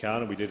hope we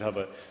can, and we did have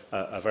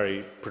a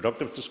very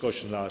productive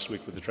discussion last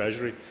week with the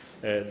Treasury,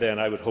 then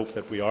I would hope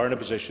that we are in a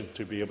position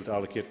to be able to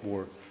allocate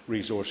more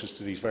resources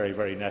to these very,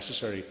 very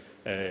necessary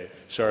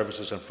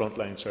services and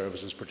frontline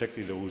services,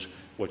 particularly those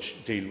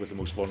which deal with the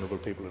most vulnerable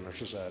people in our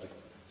society.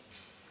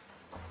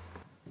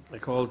 I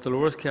call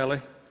Dolores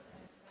Kelly.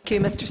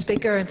 Thank you, Mr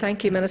Speaker, and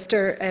thank you,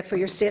 Minister, for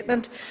your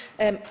statement.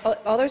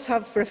 Others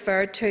have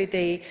referred to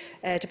the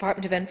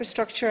Department of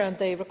Infrastructure and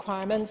the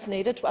requirements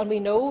needed, and we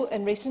know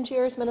in recent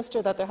years,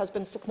 Minister, that there has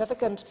been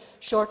significant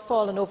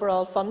shortfall in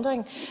overall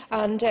funding.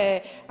 And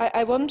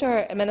I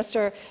wonder,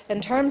 Minister, in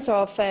terms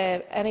of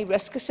any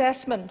risk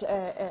assessment,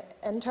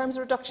 in terms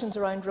of reductions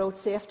around road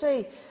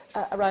safety,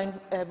 around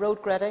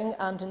road gridding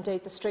and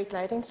indeed the street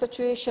lighting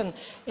situation,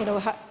 you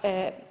know,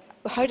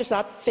 how does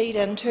that feed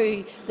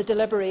into the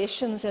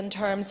deliberations in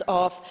terms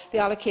of the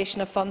allocation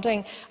of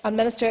funding? And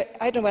Minister,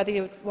 I don't know whether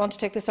you want to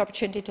take this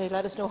opportunity to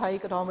let us know how you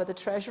got on with the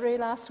Treasury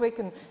last week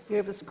and you were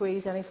able to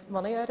squeeze any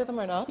money out of them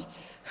or not?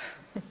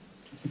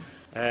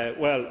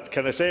 Well,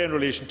 can I say in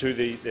relation to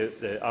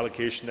the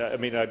allocation, I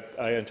mean,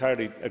 I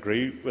entirely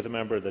agree with the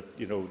member that,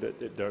 you know,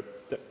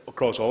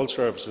 across all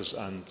services,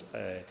 and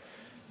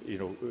you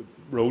know,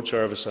 road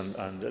service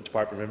and the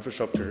Department of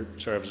Infrastructure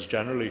services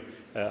generally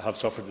have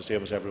suffered the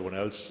same as everyone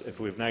else. If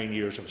we have 9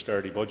 years of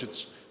austerity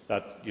budgets,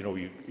 that, you know,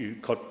 you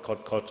cut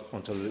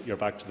until you're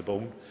back to the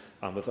bone,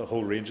 and with a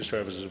whole range of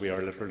services we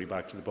are literally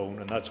back to the bone,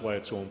 and that's why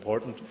it's so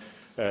important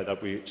that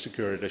we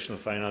secure additional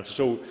finances.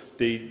 So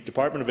the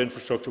Department of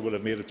Infrastructure will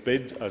have made its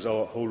bid, as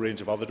a whole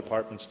range of other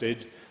departments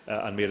did,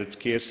 and made its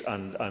case,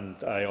 and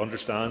I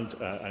understand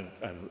and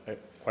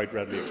quite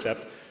readily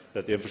accept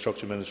that the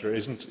Infrastructure Minister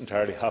isn't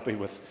entirely happy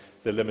with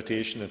the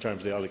limitation in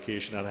terms of the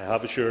allocation, and I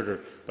have assured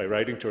her by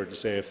writing to her to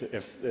say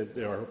if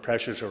there are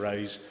pressures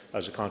arise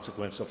as a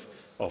consequence of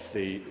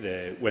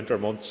the winter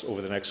months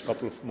over the next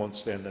couple of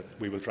months, then that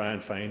we will try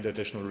and find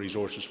additional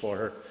resources for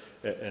her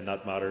in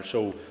that matter.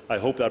 So I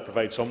hope that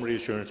provides some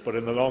reassurance, but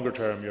in the longer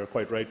term, you're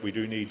quite right, we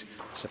do need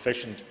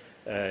sufficient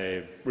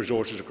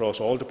resources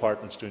across all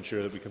departments to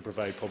ensure that we can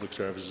provide public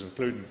services,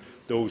 including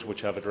those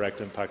which have a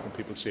direct impact on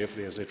people's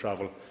safety as they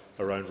travel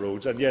around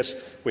roads. And yes,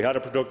 we had a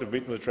productive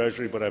meeting with the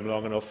Treasury, but I'm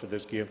long enough for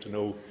this game to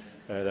know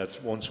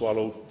that one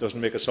swallow doesn't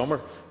make a summer.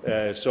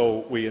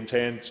 So we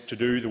intend to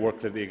do the work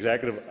that the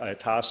Executive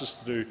tasks us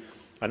to do,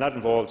 and that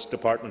involves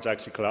departments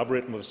actually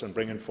collaborating with us and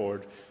bringing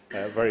forward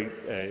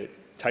very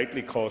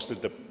tightly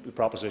costed the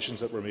propositions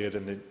that were made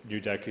in the New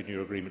Decade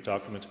New Agreement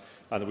document,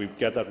 and that we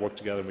get that work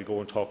together and we go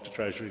and talk to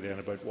Treasury then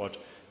about what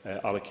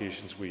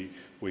allocations we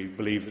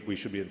believe that we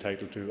should be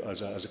entitled to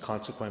as a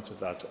consequence of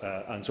that.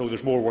 And so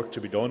there's more work to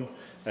be done,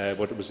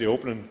 but it was the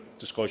opening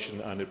discussion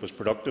and it was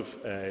productive,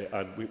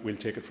 and we'll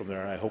take it from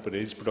there. I hope it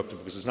is productive,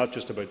 because it's not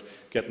just about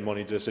getting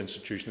money to this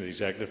institution of the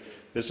executive.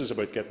 This is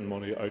about getting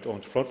money out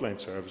onto frontline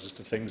services,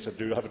 to things that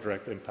do have a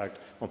direct impact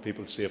on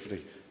people's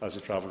safety as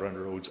they travel around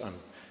the roads, and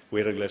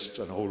waiting lists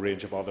and a whole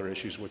range of other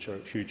issues which are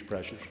huge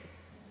pressures.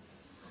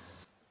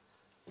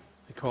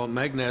 I call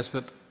Meg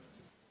Nesbitt.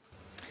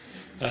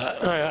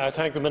 I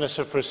thank the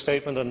Minister for his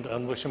statement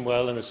and wish him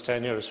well in his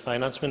tenure as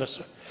Finance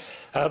Minister.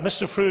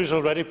 Mr Frew has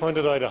already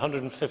pointed out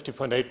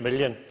 £150.8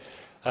 million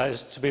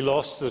is to be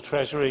lost to the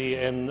Treasury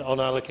in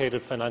unallocated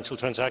financial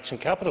transaction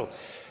capital.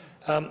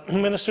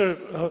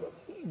 Minister,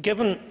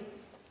 given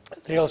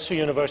the Ulster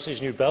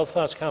University's new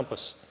Belfast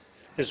campus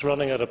is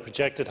running at a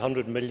projected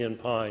 £100 million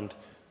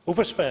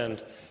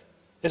overspend,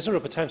 is there a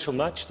potential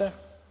match there?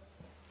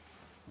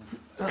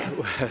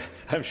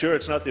 I'm sure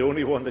it's not the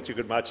only one that you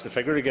could match the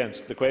figure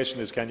against. The question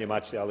is, can you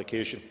match the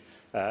allocation?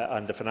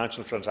 And the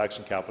financial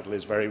transaction capital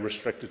is very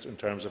restricted in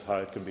terms of how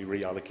it can be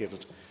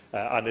reallocated.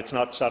 And it's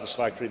not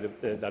satisfactory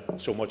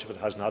that so much of it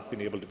has not been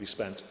able to be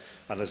spent.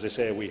 And as I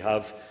say, we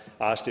have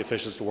asked the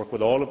officials to work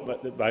with all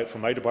of,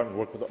 from my department,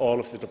 work with all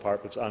of the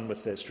departments and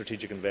with the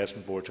Strategic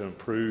Investment Board to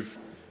improve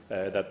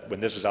that when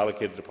this is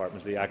allocated to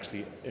departments, they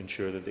actually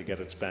ensure that they get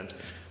it spent.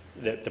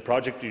 The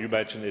project you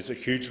mentioned is a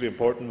hugely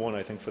important one,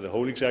 I think, for the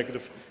whole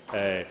executive.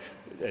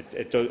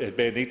 It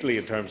may neatly,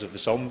 in terms of the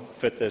sum,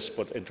 fit this,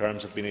 but in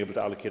terms of being able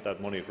to allocate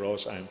that money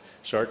across, I'm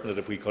certain that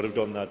if we could have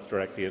done that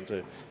directly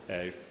into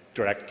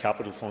direct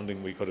capital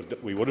funding, we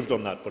would have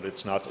done that. But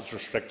it's not; it's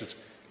restricted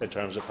in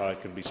terms of how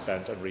it can be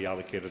spent and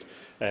reallocated.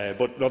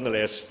 But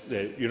nonetheless,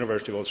 the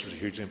University of Ulster is a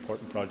hugely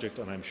important project,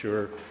 and I'm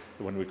sure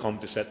when we come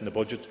to setting the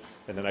budget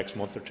in the next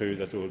month or two,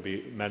 that there will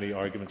be many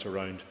arguments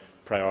around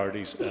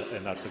priorities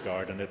in that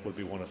regard, and it will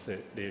be one of the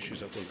issues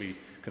that will be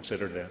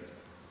considered then.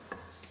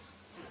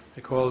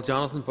 I call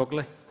Jonathan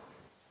Buckley.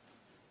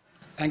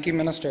 Thank you,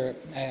 Minister.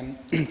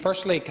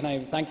 Firstly, can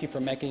I thank you for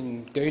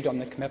making good on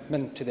the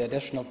commitment to the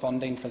additional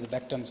funding for the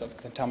victims of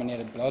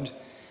contaminated blood.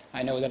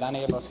 I know that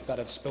any of us that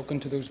have spoken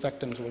to those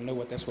victims will know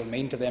what this will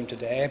mean to them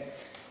today,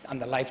 and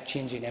the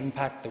life-changing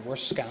impact the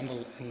worst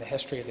scandal in the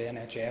history of the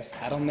NHS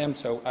had on them,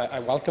 so I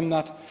welcome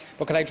that.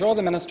 But could I draw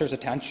the Minister's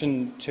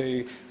attention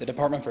to the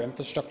Department for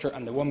Infrastructure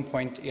and the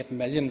 £1.8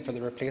 million for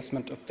the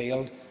replacement of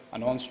failed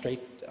and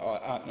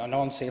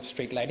unsafe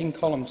street lighting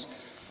columns?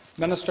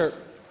 Minister,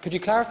 could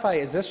you clarify,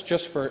 is this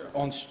just for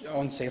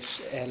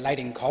unsafe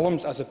lighting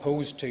columns as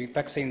opposed to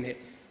fixing the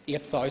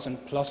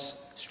 8,000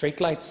 plus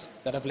streetlights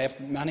that have left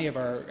many of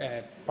our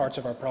parts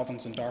of our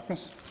province in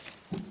darkness?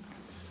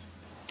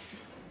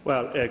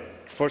 Well,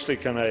 firstly,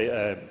 can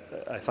I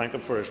thank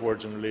him for his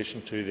words in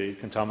relation to the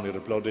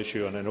contaminated blood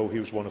issue, and I know he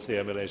was one of the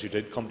MLAs who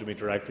did come to me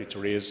directly to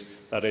raise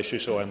that issue,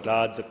 so I'm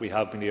glad that we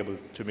have been able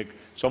to make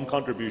some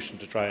contribution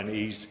to try and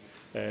ease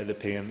the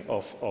pain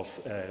of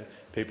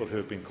people who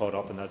have been caught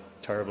up in that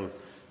terrible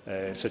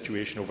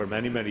situation over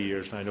many, many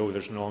years. And I know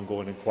there's an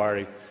ongoing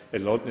inquiry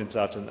in London into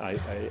that, and I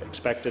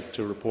expect it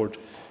to report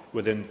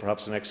within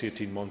perhaps the next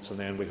 18 months, and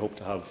then we hope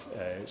to have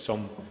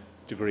some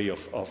degree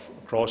of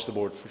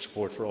across-the-board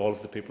support for all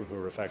of the people who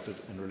are affected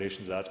in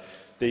relation to that.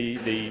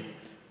 The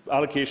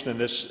allocation in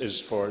this is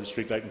for the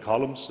street lighting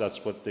columns.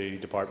 That's what the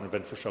Department of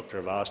Infrastructure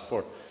have asked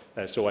for.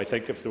 So I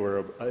think if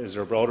there is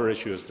a broader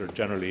issue, as there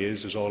generally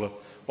is, as all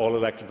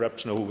elected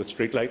reps know with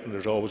street lighting,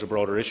 there's always a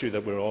broader issue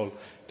that we all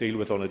deal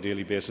with on a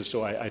daily basis.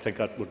 So I think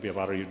that would be a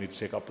matter you need to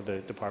take up with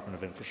the Department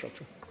of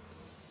Infrastructure.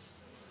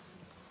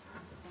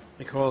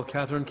 I call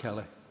Catherine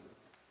Kelly.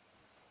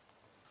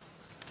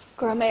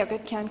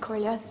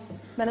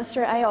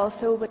 Minister, I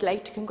also would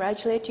like to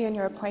congratulate you on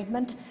your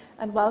appointment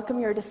and welcome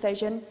your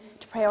decision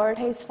to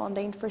prioritise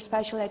funding for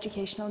special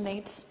educational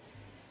needs.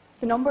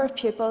 The number of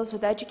pupils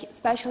with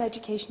special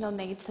educational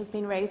needs has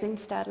been rising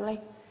steadily.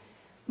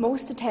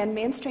 Most attend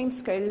mainstream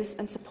schools,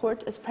 and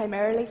support is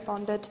primarily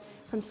funded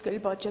from school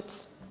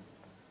budgets,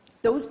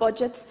 those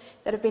budgets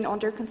that have been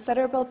under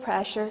considerable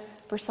pressure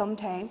for some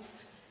time.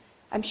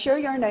 I'm sure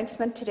your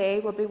announcement today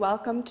will be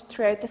welcomed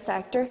throughout the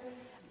sector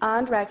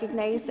and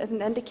recognised as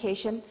an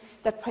indication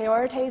that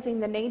prioritising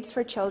the needs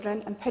for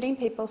children and putting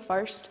people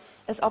first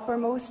is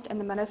uppermost in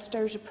the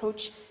Minister's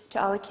approach to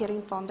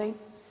allocating funding.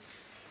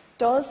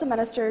 Does the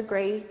Minister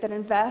agree that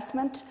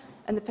investment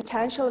in the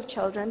potential of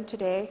children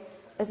today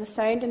is a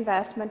sound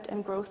investment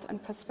in growth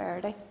and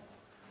prosperity?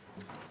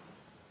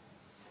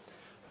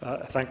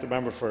 I thank the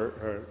member for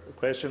her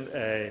question.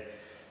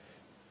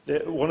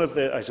 One of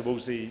the, I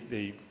suppose,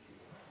 the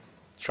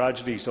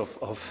tragedies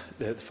of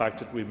the fact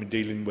that we've been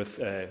dealing with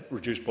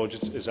reduced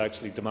budgets is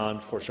actually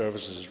demand for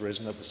services has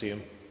risen at the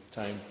same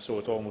time, so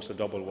it's almost a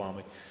double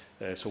whammy.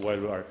 So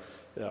while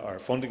our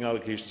funding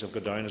allocations have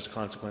gone down as a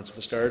consequence of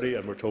austerity,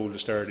 and we're told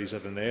austerity is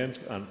at an end,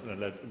 and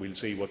we'll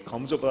see what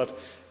comes of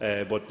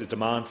that, but the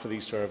demand for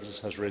these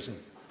services has risen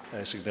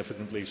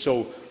significantly.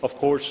 So, of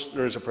course,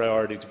 there is a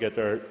priority to get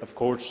there. Of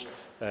course,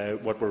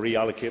 what we're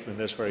reallocating in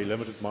this very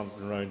limited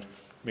monitoring round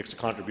makes a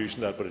contribution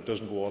to that, but it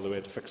doesn't go all the way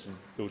to fixing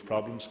those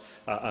problems.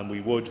 And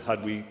we would,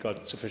 had we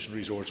got sufficient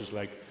resources,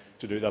 like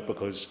to do that,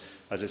 because,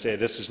 as I say,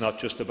 this is not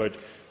just about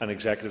an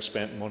executive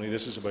spending money.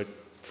 This is about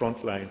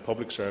frontline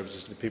public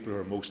services to the people who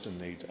are most in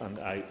need, and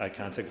I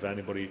can't think of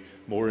anybody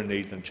more in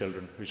need than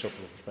children who suffer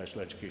from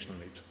special educational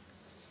needs.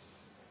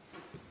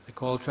 I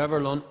call Trevor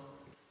Lunn.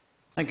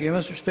 Thank you,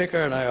 Mr.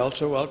 Speaker, and I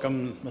also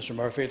welcome Mr.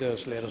 Murphy to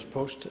his latest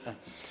post.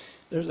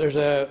 There's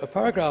a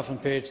paragraph on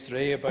page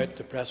 3 about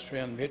the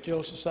Presbyterian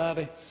Mutual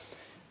Society.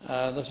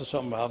 This is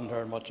something we haven't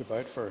heard much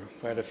about for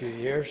quite a few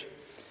years,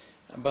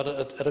 but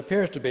it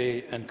appears to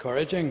be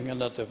encouraging in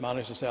that they've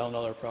managed to sell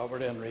another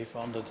property and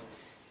refunded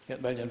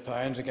 £8 million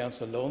against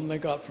the loan they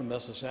got from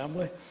this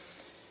Assembly.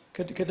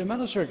 Could the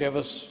Minister give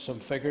us some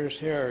figures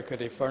here, or could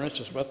he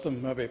furnish us with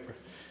them, maybe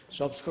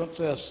subsequent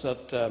to this,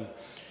 that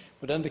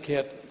would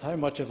indicate how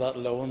much of that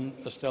loan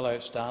is still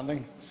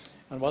outstanding,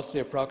 and what's the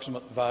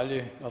approximate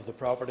value of the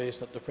properties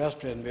that the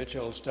Presbyterian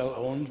Mutual still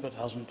owns but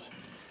hasn't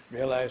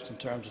realised in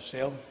terms of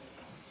sale?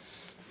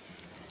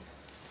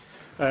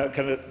 I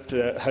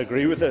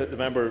agree with the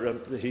member.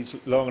 He's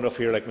long enough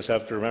here, like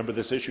myself, to remember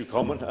this issue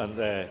coming,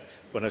 and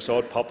when I saw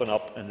it popping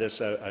up in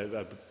this,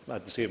 I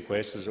had the same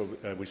questions.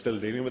 Are we still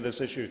dealing with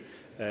this issue?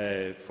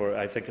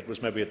 I think it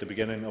was maybe at the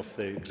beginning of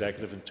the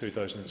executive in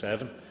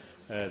 2007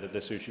 that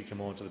this issue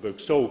came onto the book.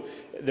 So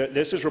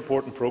this is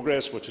report in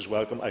progress, which is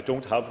welcome. I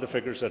don't have the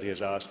figures that he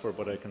has asked for,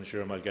 but I can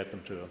assure him I'll get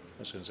them to him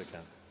as soon as I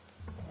can.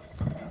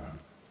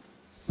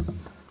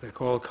 I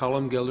call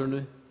Colm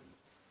Gildernew.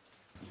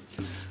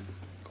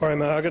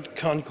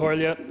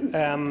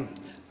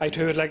 I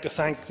too would like to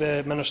thank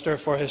the Minister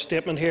for his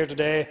statement here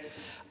today,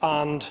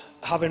 and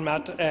having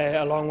met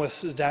along with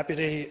the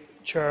Deputy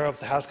Chair of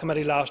the Health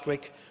Committee last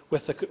week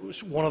with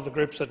one of the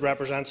groups that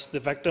represents the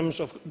victims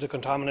of the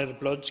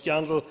contaminated blood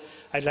scandal,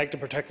 I'd like to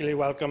particularly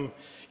welcome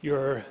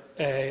your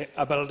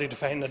ability to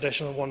find an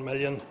additional £1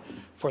 million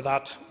for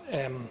that.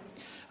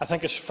 I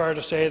think it's fair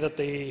to say that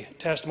the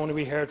testimony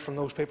we heard from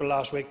those people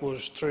last week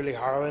was truly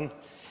harrowing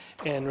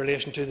in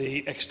relation to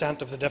the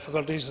extent of the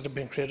difficulties that have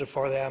been created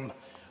for them,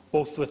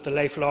 both with the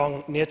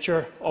lifelong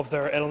nature of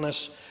their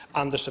illness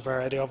and the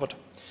severity of it.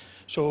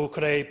 So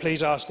could I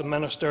please ask the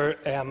Minister,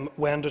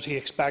 when does he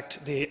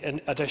expect the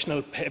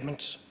additional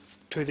payments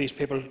to these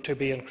people to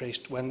be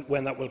increased,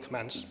 when that will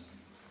commence?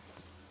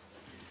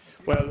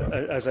 Well,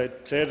 as I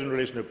said in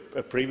relation to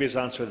a previous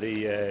answer,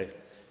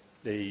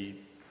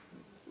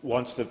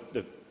 once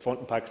the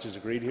funding package is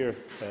agreed here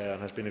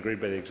and has been agreed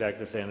by the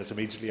Executive, then it's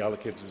immediately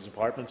allocated to the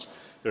departments.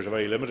 There's a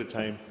very limited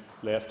time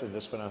left in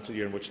this financial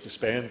year in which to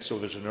spend, so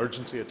there's an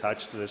urgency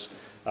attached to this.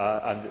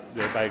 And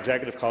my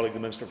executive colleague, the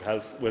Minister for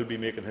Health, will be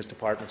making his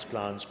department's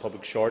plans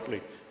public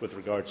shortly with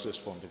regards to this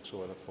funding,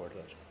 so I look forward to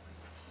that.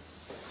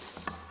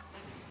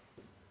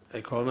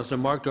 I call Mr.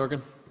 Mark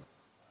Durgan.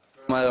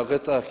 I'm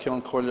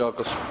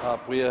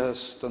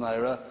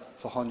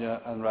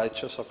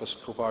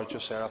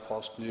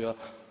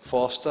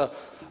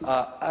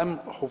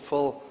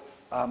hopeful,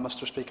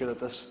 Mr. Speaker, that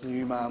this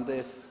new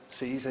mandate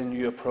sees a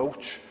new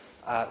approach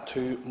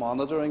to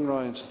monitoring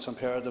rounds. It's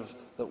imperative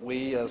that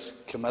we,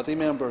 as committee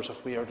members,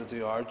 if we are to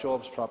do our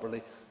jobs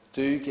properly,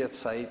 do get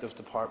sight of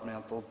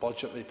departmental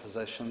budgetary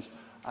positions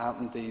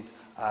and indeed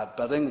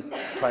bidding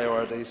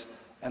priorities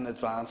in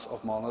advance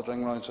of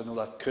monitoring rounds. I know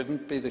that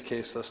couldn't be the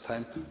case this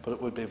time, but it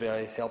would be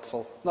very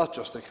helpful, not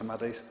just to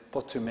committees,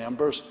 but to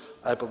members,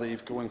 I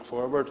believe, going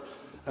forward.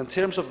 In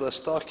terms of this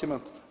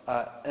document,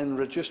 in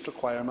reduced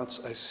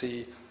requirements, I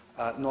see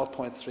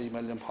 £0.3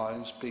 million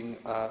being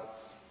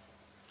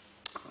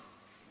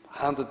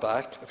handed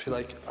back, if you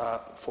like,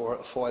 for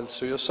a foiled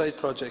suicide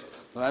project.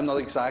 Now, I'm not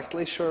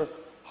exactly sure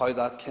how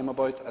that came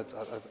about.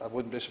 I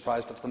wouldn't be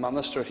surprised if the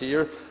Minister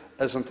here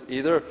isn't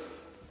either.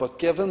 But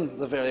given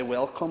the very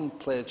welcome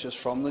pledges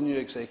from the new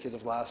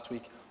Executive last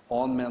week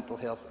on mental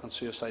health and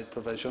suicide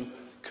provision,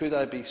 could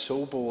I be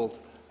so bold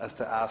as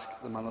to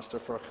ask the Minister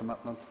for a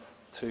commitment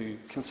to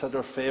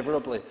consider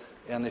favourably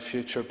any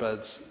future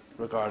bids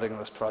regarding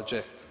this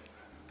project?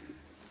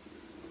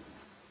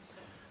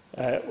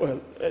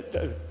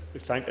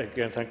 Thank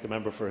the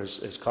member for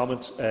his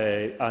comments,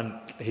 and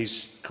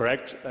he's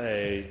correct.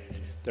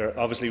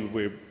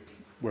 Obviously,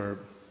 we're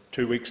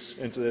 2 weeks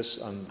into this,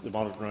 and the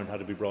monitoring round had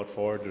to be brought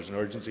forward. There's an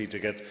urgency to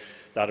get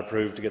that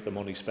approved, to get the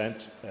money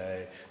spent,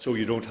 so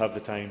you don't have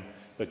the time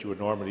that you would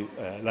normally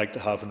like to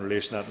have in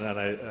relation to that.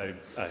 And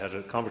I had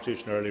a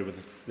conversation earlier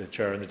with the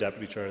Chair and the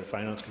Deputy Chair of the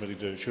Finance Committee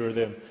to assure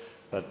them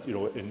that,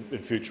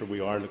 in future we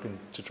are looking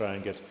to try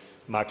and get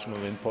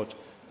maximum input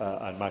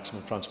and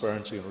maximum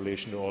transparency in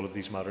relation to all of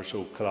these matters.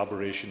 So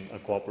collaboration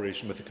and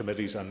cooperation with the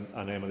committees and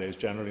MLAs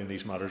generally in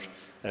these matters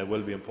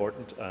will be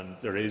important. And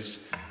there is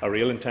a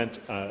real intent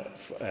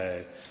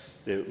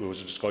there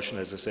was a discussion,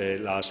 as I say,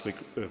 last week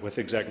with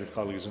executive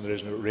colleagues, and there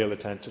is a real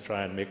intent to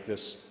try and make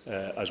this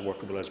as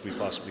workable as we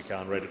possibly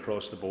can right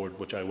across the board,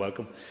 which I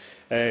welcome.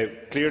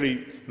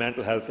 Clearly,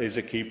 mental health is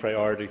a key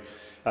priority.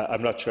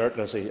 I'm not certain,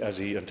 as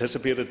he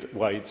anticipated,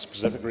 why the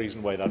specific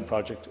reason why that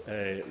project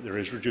there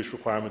is reduced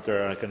requirement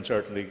there, and I can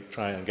certainly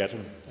try and get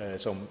him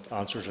some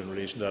answers in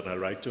relation to that, and I'll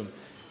write to him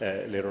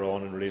later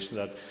on in relation to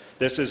that.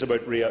 This is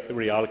about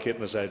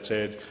reallocating, as I had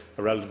said,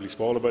 a relatively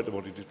small amount of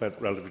money to be spent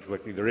relatively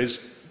quickly. There is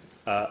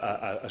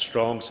a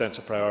strong sense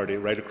of priority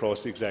right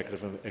across the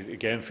executive, and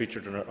again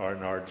featured in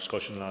our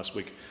discussion last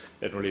week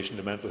in relation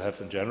to mental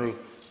health in general,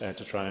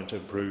 to try and to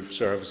improve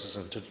services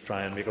and to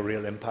try and make a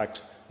real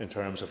impact in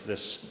terms of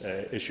this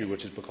issue,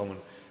 which is becoming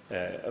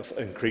of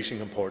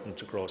increasing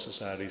importance across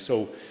society.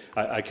 So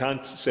I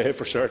can't say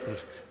for certain.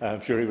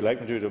 I'm sure he would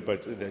like me to do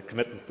about the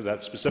commitment to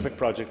that specific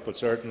project, but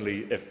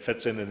certainly it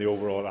fits in the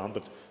overall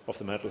ambit of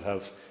the mental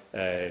health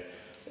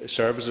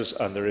services,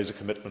 and there is a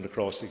commitment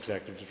across the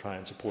executive to try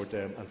and support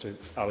them and to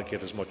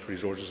allocate as much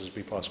resources as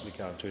we possibly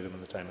can to them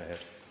in the time ahead.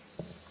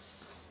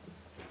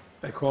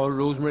 I call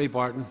Rosemary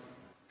Barton.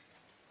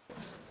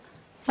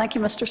 Thank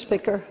you, Mr.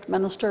 Speaker.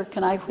 Minister,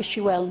 can I wish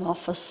you well in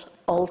office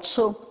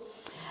also?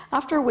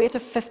 After a wait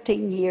of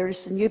 15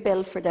 years, the new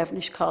bill for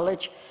Devonish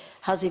College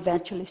has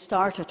eventually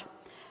started.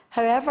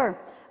 However,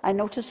 I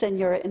notice in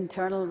your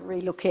internal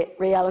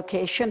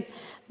reallocation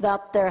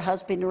that there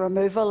has been a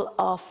removal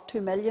of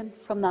 £2 million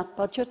from that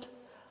budget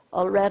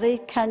already.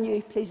 Can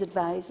you please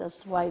advise as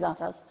to why that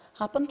has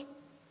happened?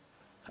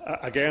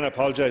 Again, I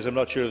apologise. I'm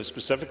not sure the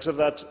specifics of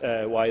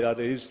that, why that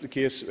is the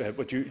case.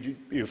 But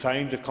you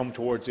find that come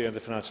towards the end of the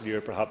financial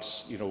year,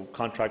 perhaps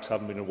contracts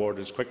haven't been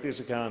awarded as quickly as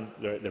they can.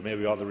 There may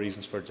be other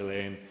reasons for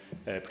delaying.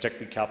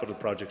 Particularly, capital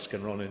projects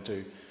can run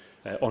into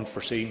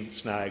unforeseen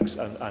snags,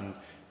 and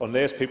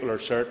unless people are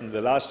certain, the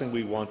last thing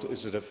we want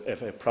is that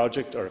if a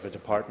project or if a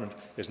department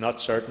is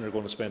not certain they're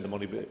going to spend the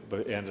money by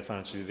the end of the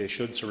financial year, they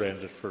should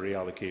surrender it for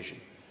reallocation.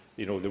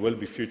 There will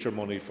be future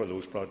money for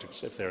those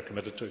projects if they're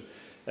committed to.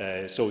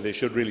 So they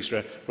should really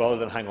surrender, rather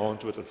than hang on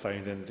to it and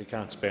find that they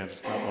can't spend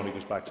it. That money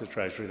goes back to the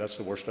Treasury. That's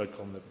the worst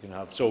outcome that we can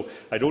have. So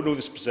I don't know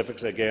the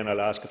specifics. Again,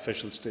 I'll ask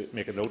officials to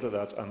make a note of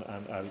that, and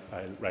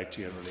I'll write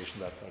to you in relation to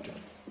that project.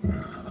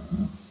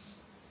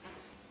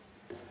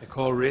 I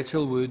call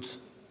Rachel Woods.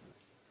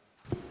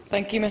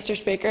 Thank you, Mr.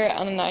 Speaker,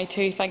 and I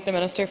too thank the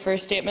Minister for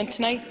his statement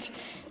tonight.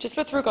 Just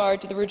with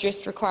regard to the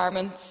reduced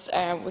requirements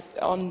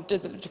on the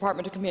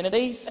Department of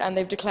Communities, and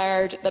they've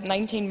declared that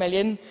 £19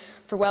 million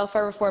for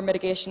welfare reform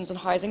mitigations and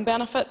housing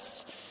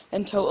benefits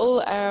in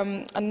total.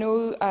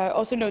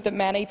 Also note that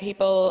many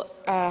people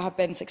have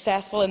been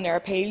successful in their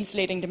appeals,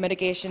 leading to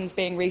mitigations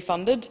being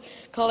refunded,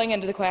 calling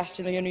into the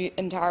question the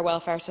entire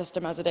welfare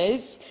system as it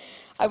is.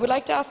 I would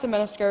like to ask the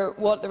Minister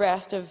what the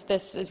rest of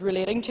this is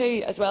relating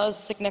to, as well as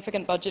a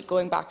significant budget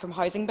going back from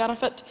housing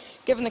benefit,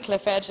 given the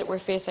cliff edge that we're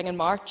facing in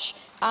March,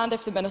 and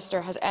if the Minister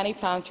has any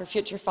plans for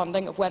future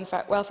funding of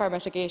welfare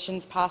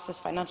mitigations past this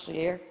financial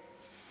year.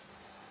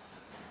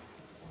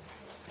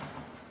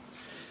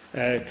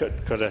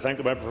 Could I thank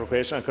the member for her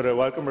question, and could I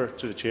welcome her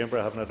to the chamber?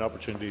 I haven't had an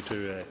opportunity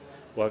to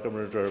welcome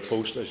her to her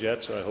post as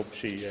yet, so I hope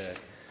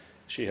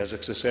she has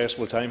a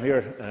successful time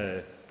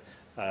here.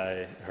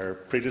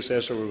 Her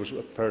predecessor was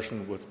a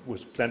person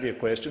with plenty of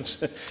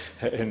questions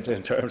in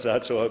terms of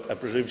that, so I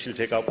presume she'll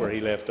take up where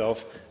he left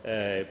off.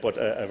 But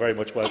I very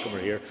much welcome her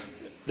here.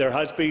 There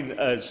has been,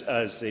 as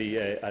I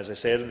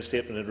said in the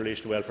statement in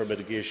relation to welfare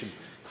mitigation,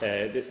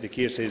 the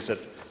case is that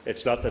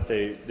it's not that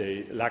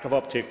the lack of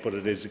uptake, but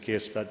it is the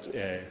case that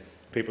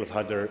people have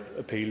had their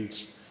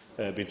appeals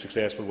been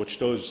successful, which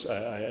does,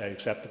 I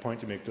accept the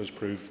point you make, does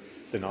prove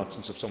the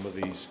nonsense of some of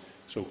these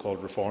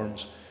so-called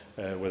reforms,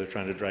 where they're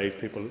trying to drive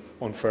people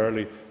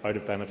unfairly out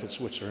of benefits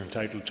which they're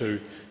entitled to.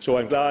 So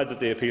I'm glad that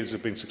the appeals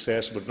have been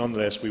successful, but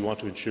nonetheless we want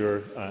to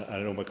ensure, I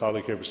know my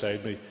colleague here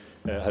beside me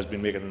has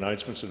been making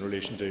announcements in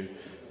relation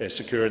to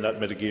securing that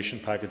mitigation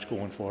package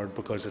going forward,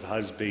 because it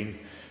has been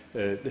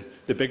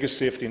the biggest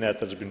safety net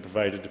that has been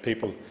provided to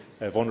people,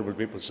 vulnerable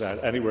people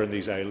anywhere in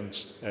these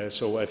islands.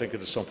 So I think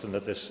it is something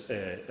that this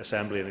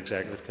Assembly and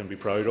Executive can be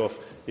proud of,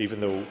 even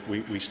though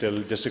we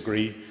still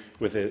disagree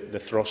with the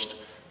thrust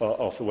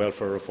of the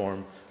welfare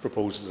reform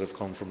proposals that have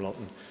come from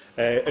London.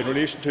 In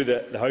relation to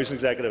the Housing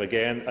Executive,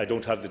 again, I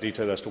don't have the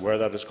detail as to where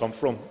that has come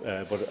from,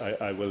 but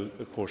I will,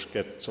 of course,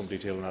 get some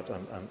detail on that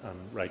and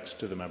write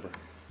to the member.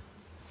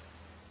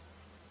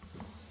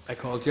 I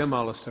call Jim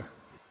Allister.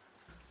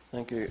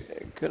 Thank you.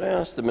 Could I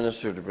ask the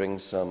Minister to bring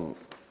some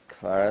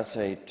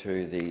clarity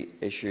to the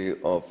issue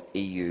of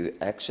EU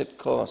exit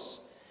costs?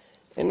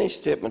 In his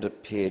statement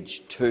at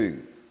page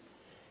 2,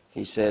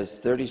 he says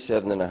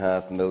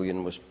 £37.5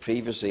 million was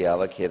previously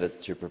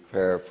allocated to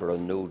prepare for a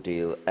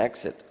no-deal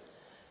exit.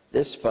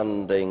 This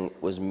funding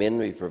was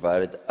mainly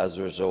provided as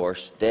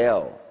Resource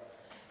Del.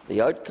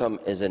 The outcome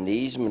is an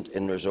easement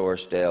in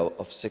Resource Del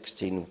of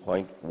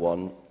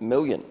 £16.1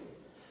 million.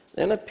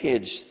 Then at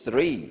page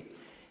 3,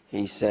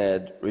 he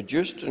said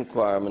reduced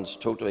requirements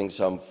totalling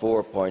some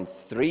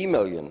 £4.3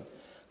 million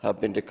have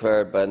been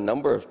declared by a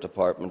number of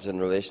departments in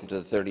relation to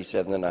the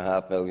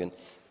 £37.5 million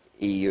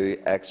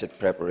EU exit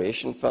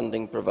preparation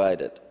funding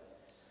provided.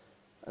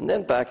 And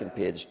then back on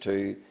page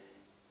 2,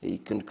 he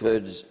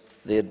concludes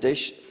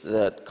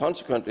that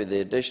consequently the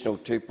additional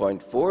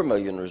 £2.4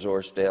 million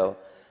resource DEL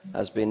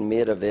has been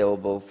made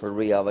available for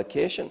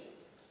reallocation.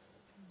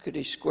 Could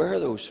he square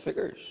those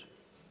figures?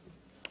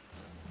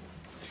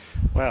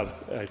 Well,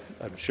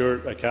 I'm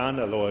sure I can,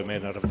 although I may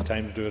not have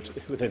time to do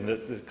it within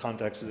the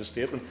context of the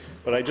statement.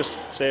 But I just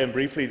say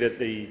briefly that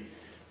the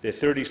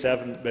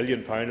 £37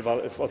 million of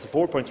the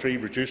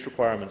 4.3 reduced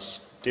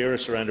requirements, DAERA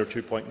surrendered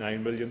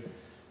 £2.9 million,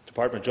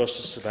 Department of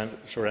Justice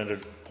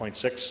surrendered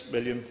 £0.6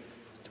 million,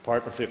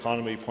 Department for the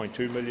Economy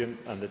 £0.2 million,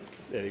 and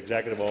the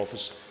Executive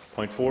Office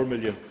 £0.4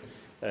 million.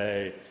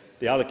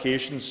 The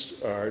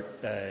allocations are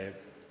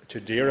to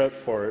DAERA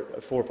for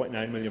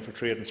 £4.9 million for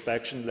trade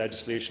inspection,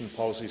 legislation,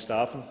 policy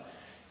staffing,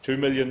 £2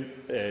 million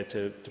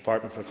to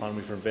Department for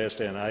Economy for Invest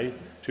NI,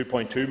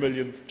 £2.2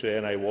 million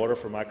to NI Water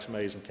for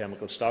maximising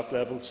chemical stock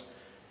levels,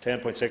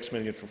 £10.6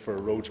 million for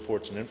roads,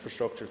 ports and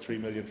infrastructure, £3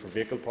 million for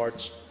vehicle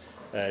parts,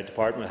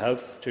 Department of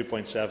Health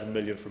 £2.7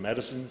 million for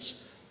medicines,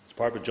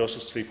 Department of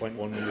Justice £3.1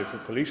 million for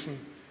policing.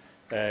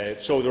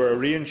 So there are a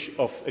range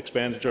of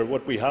expenditure.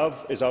 What we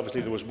have is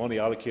obviously there was money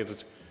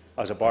allocated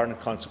as a barring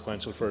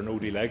consequential for a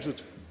no-deal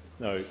exit.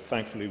 Now,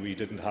 thankfully, we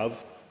didn't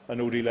have a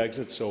no-deal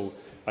exit, so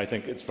I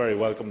think it's very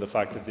welcome the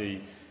fact that the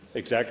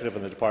Executive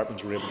and the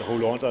departments were able to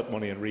hold on to that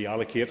money and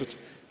reallocate it.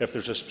 If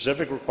there's a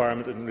specific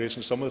requirement in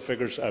relation to some of the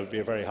figures, I would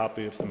be very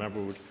happy if the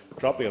member would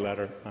drop me a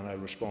letter and I'll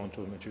respond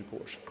to him in due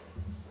course.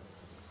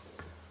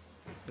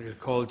 I could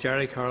call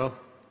Jerry Carroll.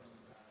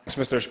 Thanks,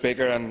 Mr.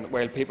 Speaker. And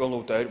while people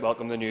no doubt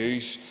welcome the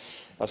news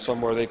that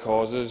some worthy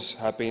causes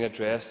have been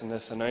addressed in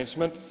this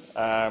announcement,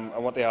 I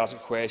want to ask a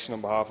question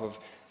on behalf of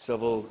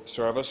civil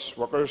service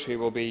workers who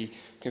will be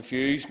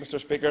confused, Mr.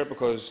 Speaker,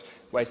 because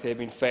whilst they've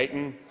been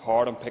fighting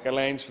hard on picket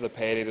lines for the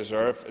pay they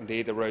deserve,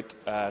 indeed they were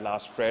out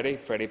last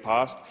Friday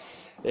past,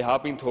 they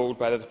have been told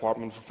by the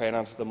Department for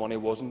Finance that the money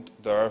wasn't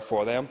there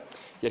for them.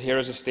 Yet here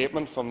is a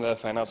statement from the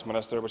Finance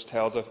Minister which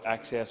tells of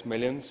excess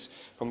millions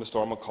from the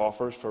Stormont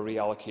coffers for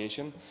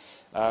reallocation.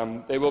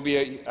 They will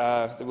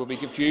be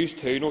confused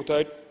too, no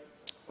doubt,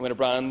 when a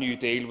brand new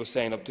deal was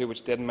signed up to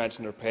which didn't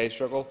mention their pay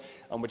struggle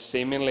and which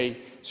seemingly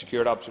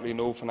secured absolutely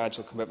no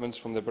financial commitments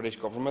from the British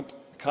Government.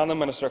 Can the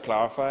Minister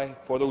clarify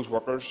for those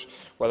workers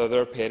whether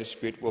their pay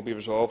dispute will be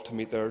resolved to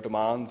meet their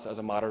demands as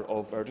a matter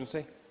of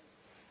urgency?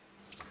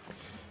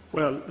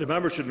 Well, the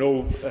member should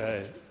know,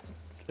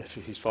 if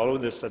he's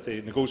following this, that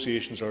the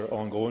negotiations are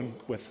ongoing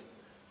with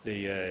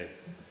the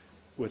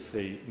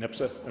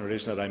NIPSA in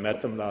relation that I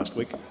met them last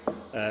week.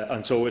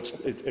 And so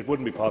it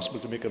wouldn't be possible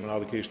to make an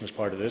allocation as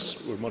part of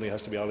this, where money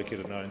has to be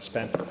allocated now and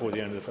spent before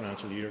the end of the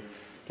financial year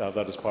to have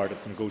that as part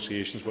of the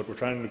negotiations. What we're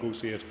trying to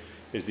negotiate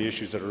is the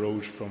issues that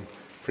arose from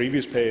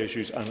previous pay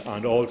issues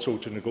and also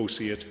to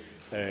negotiate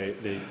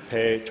the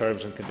pay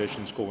terms and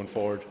conditions going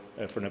forward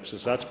for NIPSA.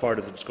 So that's part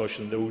of the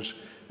discussion. Those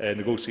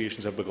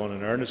negotiations have begun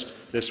in earnest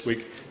this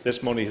week.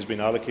 This money has been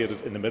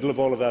allocated in the middle of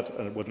all of that,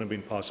 and it wouldn't have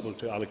been possible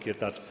to allocate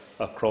that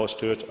across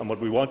to it. And what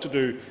we want to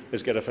do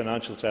is get a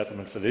financial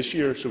settlement for this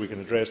year so we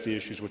can address the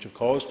issues which have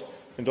caused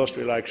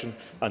industrial action,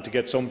 and to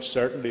get some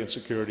certainty and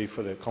security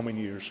for the coming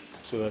years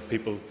so that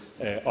people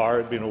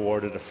are being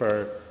awarded a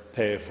fair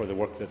pay for the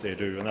work that they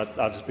do. And that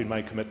has been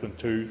my commitment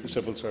to the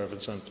civil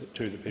servants and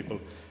to the people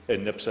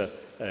in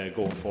NIPSA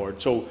going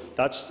forward. So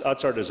that's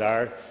our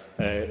desire.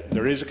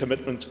 There is a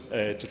commitment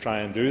to try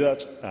and do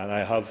that, and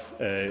I have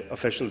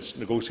officials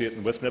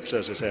negotiating with NIPSA.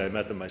 As I say, I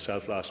met them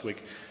myself last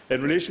week.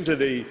 In relation to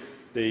the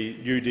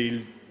New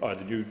Deal, or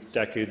the New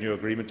Decade New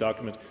Agreement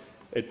document,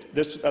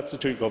 that's the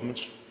two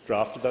governments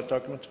drafted that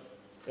document.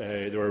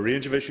 There were a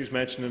range of issues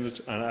mentioned in it,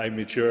 and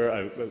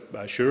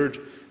I assured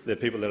the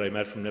people that I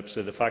met from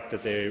NIPSA the fact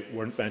that they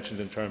weren't mentioned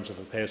in terms of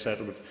a pay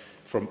settlement.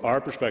 From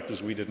our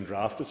perspectives, we didn't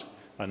draft it,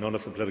 and none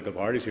of the political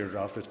parties here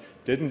drafted it,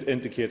 didn't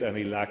indicate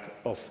any lack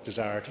of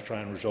desire to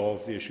try and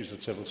resolve the issues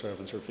that civil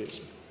servants are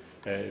facing.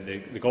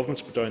 The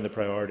government's put down the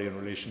priority in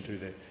relation to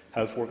the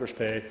health workers'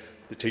 pay.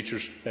 The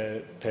teachers'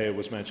 pay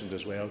was mentioned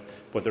as well.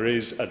 But there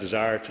is a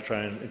desire to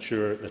try and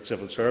ensure that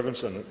civil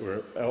servants, and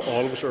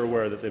all of us are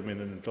aware that they've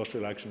been in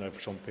industrial action now for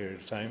some period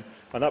of time,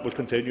 and that will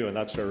continue, and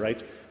that's their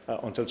right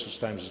until such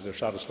times as they're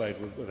satisfied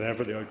with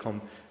whatever the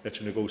outcome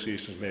to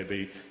negotiations may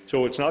be.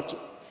 So it's not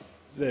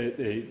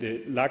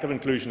the lack of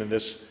inclusion in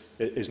this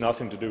is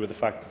nothing to do with the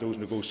fact that those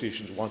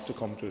negotiations want to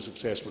come to a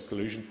successful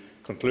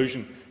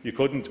conclusion. You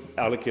couldn't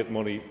allocate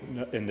money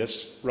in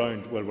this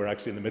round while we're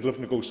actually in the middle of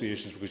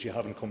negotiations, because you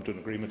haven't come to an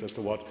agreement as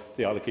to what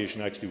the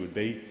allocation actually would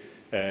be.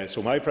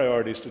 So my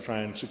priority is to try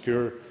and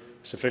secure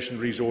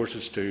sufficient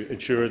resources to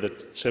ensure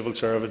that civil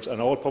servants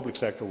and all public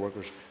sector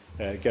workers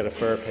get a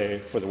fair pay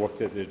for the work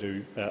that they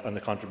do and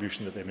the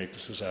contribution that they make to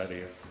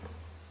society.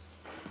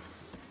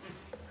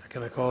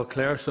 Can I call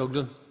Claire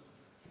Sugden?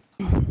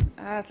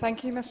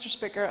 Thank you, Mr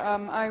Speaker.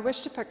 I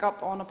wish to pick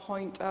up on a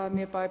point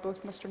made by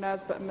both Mr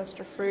Nesbitt and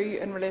Mr Frew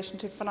in relation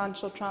to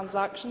financial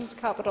transactions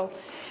capital.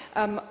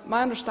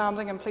 My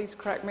understanding, and please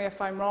correct me if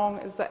I'm wrong,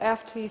 is that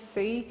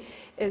FTC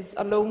is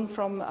a loan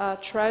from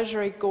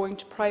Treasury going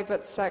to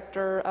private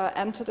sector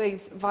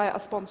entities via a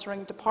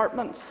sponsoring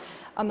department.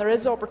 And there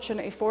is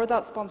opportunity for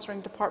that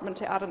sponsoring department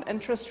to add an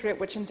interest rate,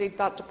 which indeed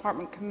that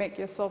department can make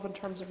use of in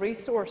terms of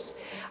resource.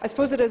 I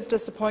suppose it is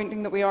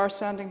disappointing that we are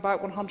sending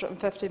back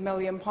 £150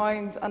 million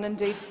and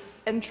indeed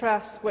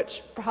interest,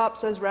 which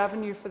perhaps is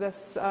revenue for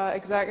this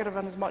executive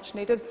and is much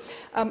needed.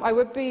 I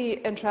would be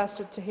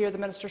interested to hear the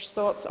Minister's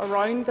thoughts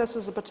around this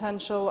as a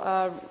potential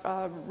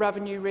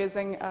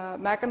revenue-raising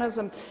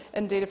mechanism,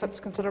 indeed if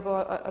it's considerable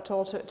at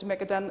all to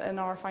make a dent in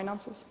our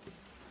finances.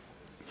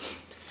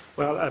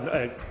 Well,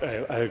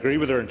 I agree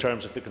with her in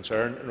terms of the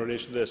concern in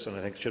relation to this, and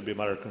I think it should be a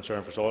matter of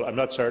concern for us all. I'm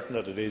not certain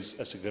that it is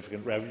a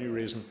significant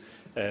revenue-raising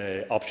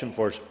option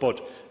for us,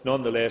 but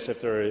nonetheless, if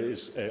there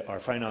is our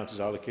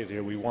finances allocated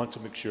here, we want to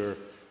make sure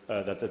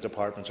that the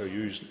departments are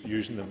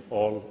using them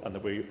all, and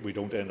that we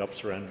don't end up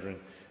surrendering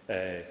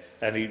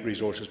any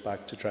resources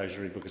back to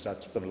Treasury, because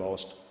that's been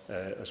lost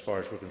as far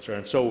as we're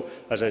concerned. So,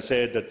 as I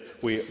said,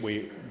 that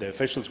the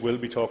officials will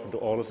be talking to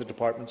all of the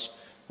departments.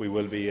 We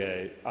will be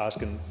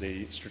asking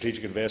the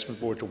Strategic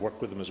Investment Board to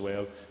work with them as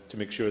well to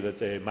make sure that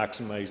they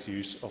maximise the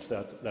use of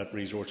that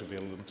resource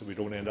available, so we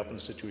don't end up in a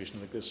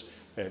situation like this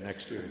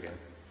next year again.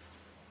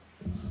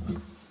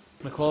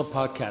 I call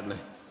Pat Catley.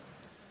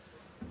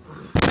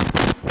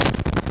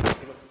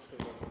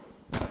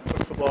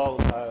 First of all,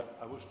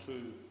 I wish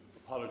to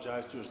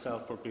apologise to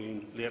yourself for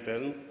being late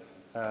in,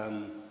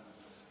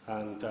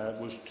 and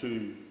wish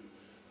to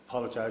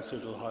apologise to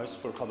the House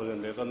for coming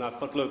in late on that.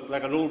 But look,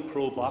 like an old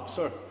pro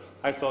boxer,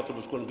 I thought there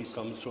was going to be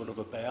some sort of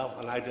a bell,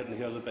 and I didn't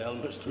hear the bell,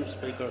 Mr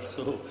Speaker,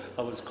 so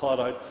I was caught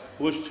out.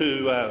 I wish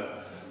to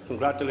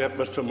congratulate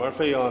Mr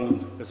Murphy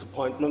on his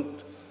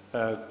appointment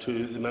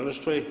to the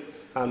Ministry.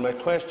 And my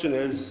question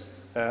is,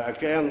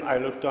 again, I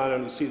look down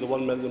and you see the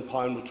 £1 million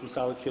which was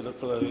allocated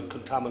for the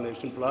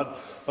contamination blood,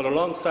 but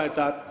alongside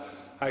that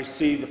I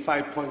see the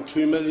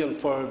 £5.2 million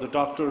for the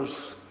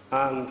doctors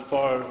and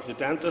for the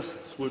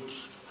dentists,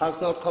 which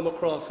has not come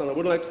across, and I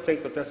wouldn't like to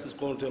think that this is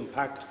going to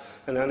impact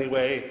in any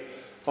way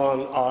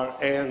on our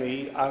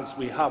A&E as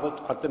we have it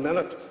at the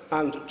minute.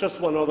 And just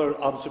one other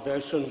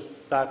observation,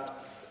 that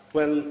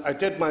when we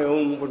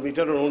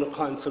did our own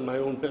accounts in my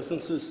own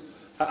businesses,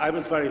 I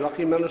was very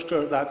lucky,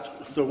 Minister,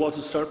 that there was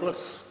a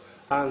surplus,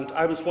 and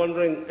I was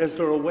wondering, is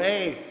there a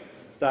way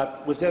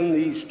that within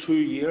these 2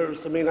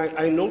 years, I mean,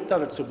 I note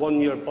that it's a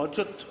one-year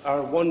budget,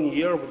 or 1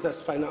 year with this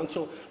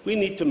financial, we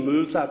need to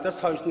move that.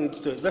 This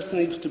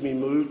needs to be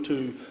moved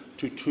to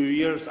 2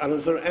 years. And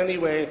is there any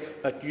way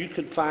that you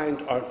could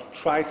find or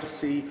try to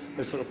see,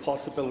 is there a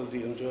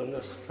possibility in doing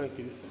this? Thank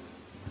you.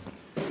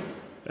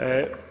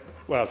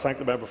 Well, thank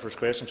the member for his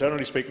question.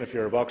 Generally speaking, if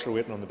you're a boxer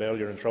waiting on the bell,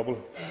 you're in trouble.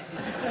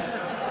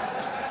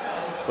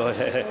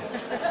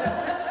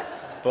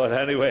 But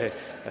anyway,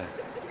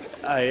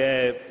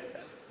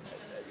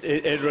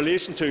 in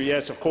relation to,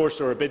 yes, of course,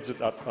 there are bids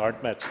that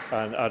aren't met,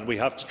 and we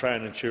have to try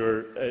and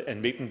ensure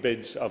in meeting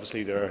bids,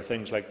 obviously, there are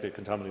things like the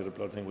contaminated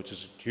blood thing, which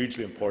is a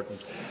hugely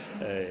important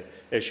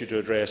issue to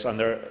address.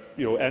 And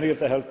any of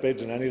the health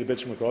bids and any of the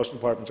bids from across the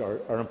departments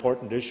are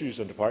important issues,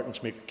 and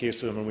departments make the case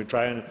to them, and we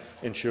try and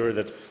ensure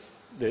that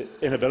the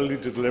inability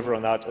to deliver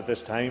on that at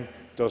this time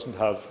doesn't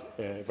have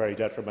very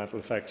detrimental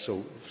effects.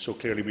 So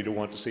clearly we don't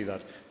want to see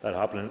that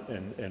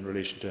happen in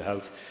relation to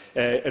health.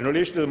 In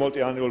relation to the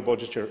multi-annual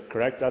budget, you're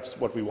correct, that's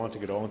what we want to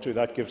get on to.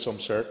 That gives some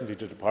certainty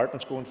to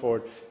departments going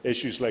forward.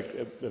 Issues like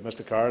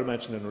Mr Carroll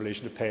mentioned in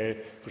relation to pay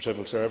for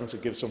civil servants,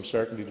 it gives some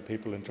certainty to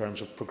people in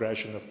terms of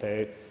progression of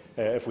pay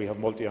if we have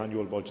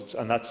multi-annual budgets,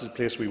 and that's the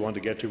place we want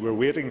to get to. We're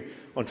waiting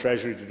on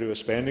Treasury to do a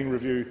spending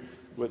review.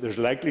 There's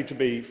likely to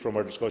be, from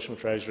our discussion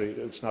with Treasury,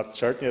 it's not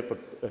certain yet,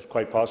 but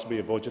quite possibly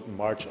a budget in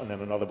March and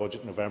then another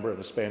budget in November and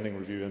a spending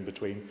review in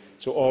between.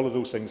 So all of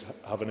those things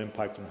have an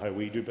impact on how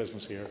we do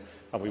business here,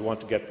 and we want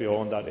to get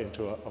beyond that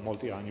into a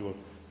multi-annual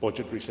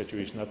budgetary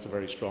situation. That's a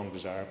very strong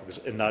desire, because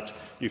in that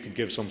you can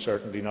give some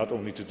certainty not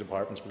only to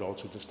departments but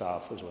also to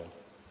staff as well.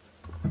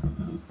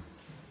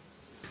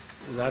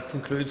 That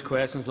concludes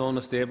questions on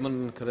the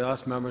statement. Could I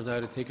ask members now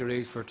to take a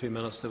raise for 2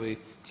 minutes till we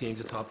change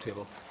the top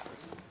table?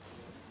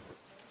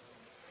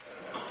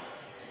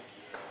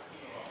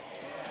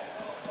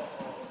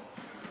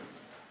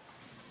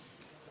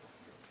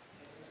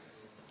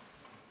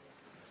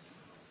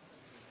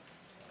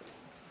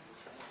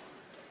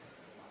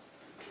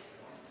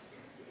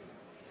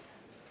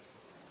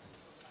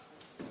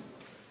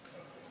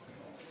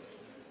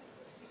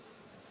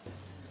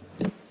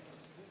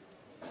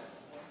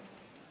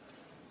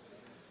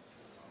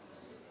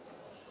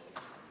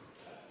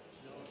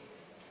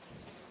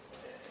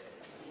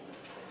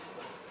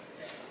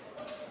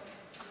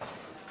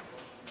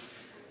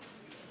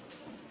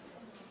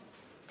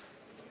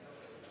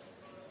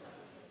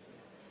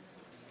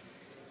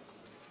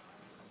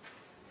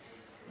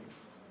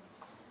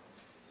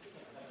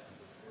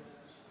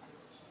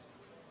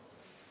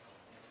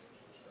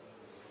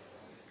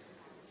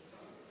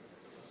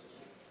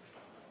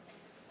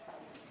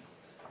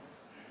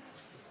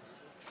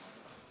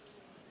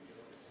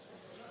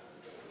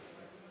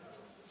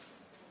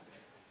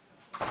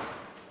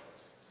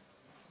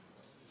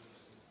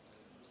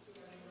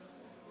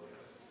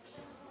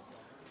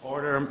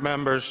 Order,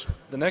 members.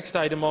 The next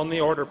item on the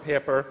order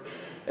paper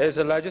is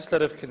a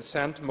legislative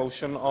consent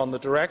motion on the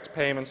direct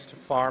payments to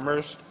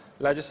farmers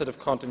legislative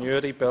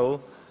continuity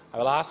bill. I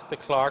will ask the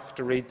clerk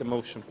to read the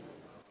motion.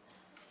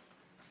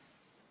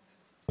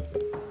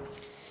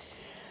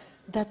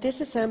 That this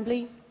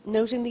Assembly,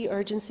 noting the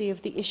urgency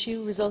of the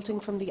issue resulting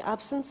from the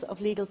absence of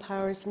legal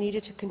powers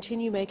needed to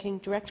continue making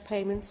direct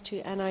payments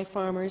to NI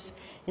farmers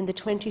in the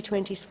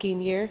 2020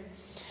 scheme year,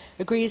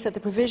 agrees that the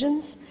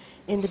provisions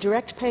in the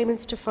Direct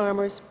Payments to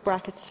Farmers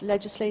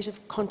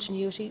 (Legislative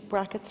Continuity)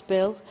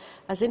 Bill,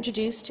 as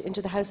introduced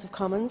into the House of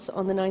Commons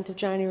on the 9th of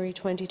January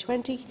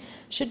 2020,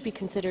 should be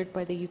considered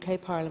by the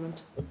UK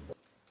Parliament.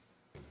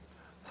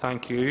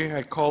 Thank you.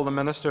 I call the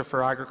Minister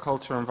for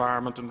Agriculture,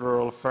 Environment and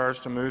Rural Affairs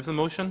to move the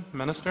motion.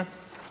 Minister.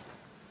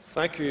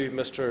 Thank you,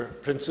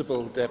 Mr.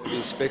 Principal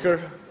Deputy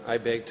Speaker. I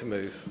beg to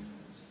move.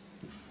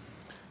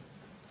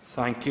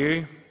 Thank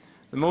you.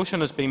 The motion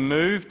has been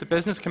moved. The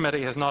Business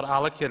Committee has not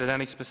allocated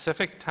any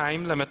specific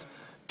time limit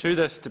to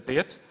this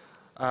debate,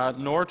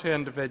 nor to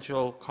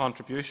individual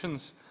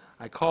contributions.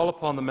 I call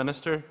upon the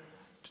Minister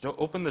to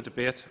open the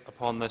debate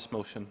upon this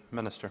motion.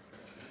 Minister.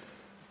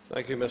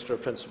 Thank you,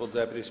 Mr. Principal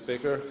Deputy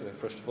Speaker. Can I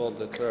first of all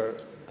declare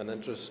an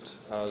interest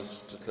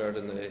as declared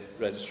in the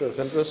Register of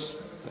Interests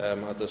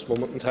at this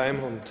moment in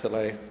time until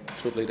I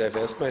totally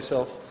divest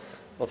myself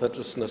of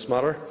interest in this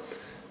matter.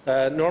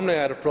 Normally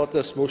I would have brought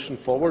this motion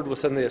forward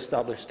within the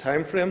established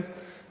time frame,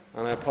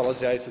 and I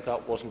apologise that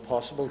that wasn't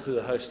possible to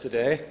the House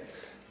today.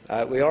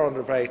 We are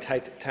under very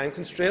tight time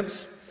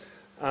constraints,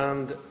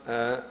 and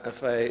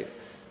if I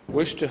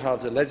wish to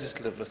have the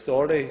legislative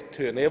authority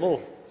to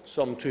enable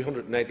some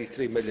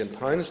 £293 million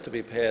to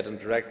be paid in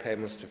direct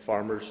payments to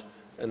farmers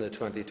in the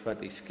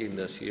 2020 scheme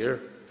this year.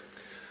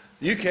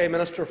 The UK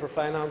Minister for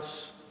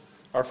Finance,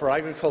 or for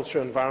Agriculture,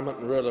 Environment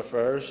and Rural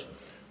Affairs,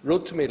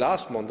 wrote to me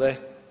last Monday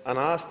and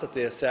asked that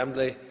the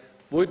Assembly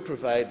would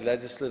provide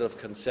legislative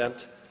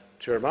consent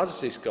to Her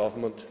Majesty's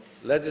Government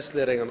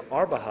legislating on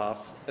our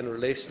behalf in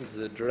relation to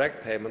the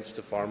Direct Payments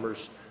to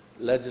Farmers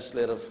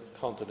Legislative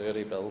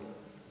Continuity Bill.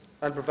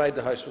 I will provide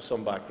the House with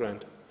some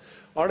background.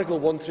 Article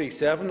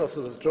 137 of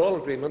the Withdrawal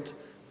Agreement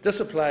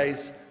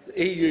disapplies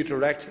the EU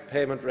Direct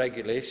Payment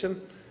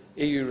Regulation,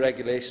 EU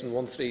Regulation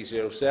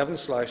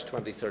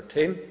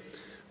 1307/2013,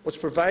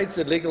 which provides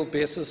the legal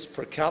basis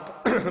for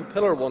CAP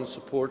Pillar 1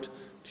 support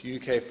to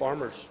UK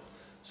farmers,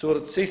 so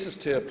that it ceases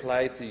to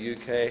apply to the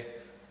UK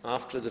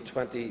after the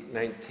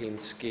 2019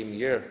 scheme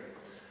year.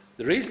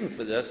 The reason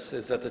for this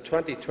is that the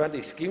 2020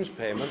 schemes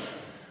payment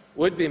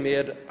would be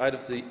made out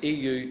of the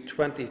EU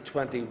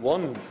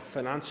 2021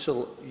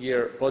 financial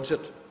year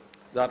budget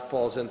that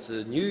falls into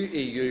the new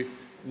EU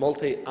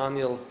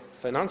multi-annual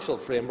financial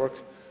framework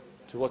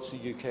to which the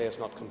UK is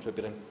not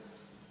contributing.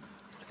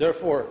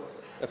 Therefore,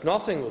 if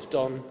nothing was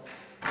done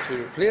to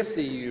replace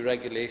the EU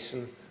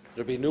regulation,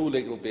 there would be no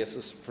legal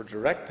basis for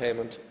direct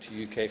payment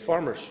to UK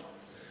farmers.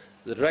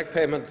 The Direct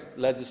Payment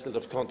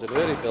Legislative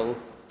Continuity Bill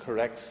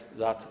corrects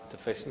that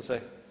deficiency.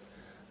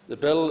 The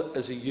bill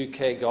is a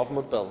UK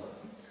Government bill.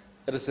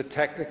 It is a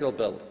technical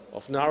bill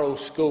of narrow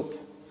scope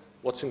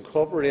which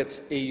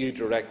incorporates EU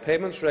direct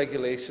payments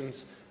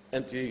regulations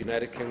into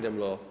United Kingdom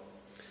law.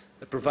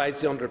 It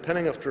provides the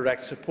underpinning of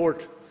direct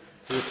support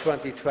for the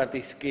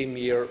 2020 scheme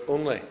year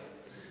only.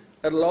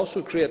 It will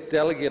also create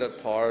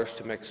delegated powers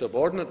to make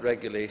subordinate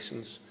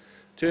regulations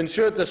to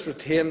ensure this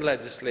retained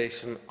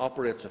legislation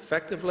operates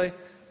effectively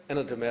in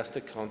a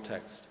domestic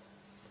context.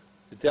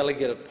 The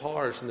delegated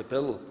powers in the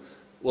bill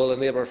will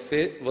enable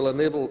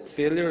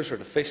failures or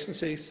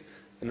deficiencies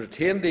in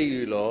retained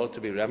EU law to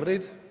be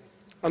remedied,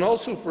 and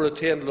also for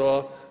retained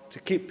law to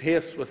keep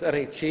pace with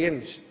any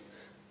change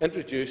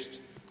introduced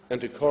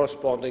into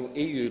corresponding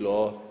EU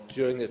law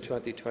during the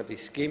 2020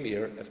 scheme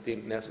year if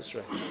deemed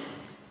necessary.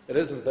 It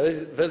is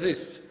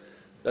envisaged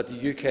that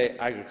the UK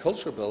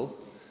Agriculture Bill,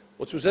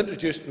 which was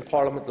introduced in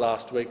Parliament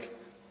last week,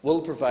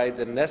 will provide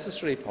the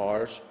necessary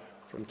powers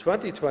from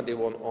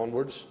 2021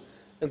 onwards,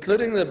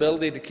 including the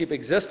ability to keep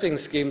existing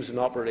schemes in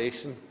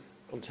operation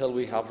until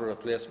we have a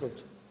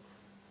replacement.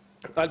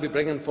 I will be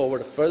bringing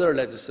forward a further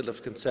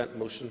legislative consent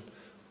motion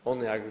on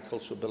the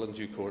Agricultural Bill in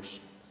due course.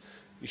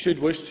 You should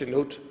wish to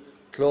note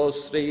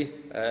Clause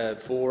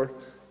 3(4)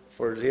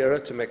 for LERA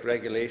to make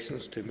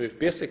regulations to move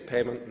basic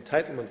payment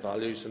entitlement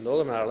values in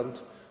Northern Ireland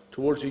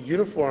towards a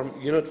uniform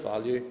unit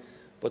value,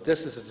 but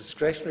this is a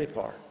discretionary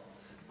power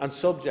and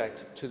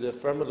subject to the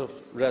affirmative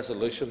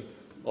resolution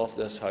of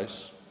this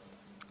House.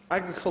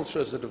 Agriculture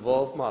is a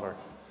devolved matter,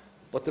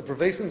 but the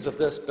provisions of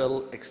this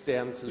bill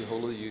extend to the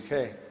whole of the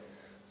UK.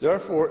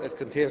 Therefore, it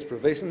contains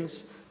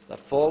provisions that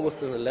fall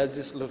within the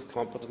legislative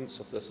competence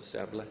of this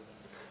Assembly.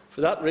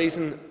 For that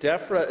reason,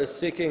 DEFRA is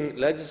seeking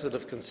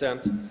legislative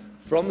consent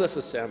from this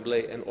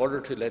Assembly in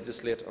order to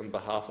legislate on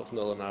behalf of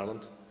Northern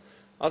Ireland.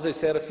 As I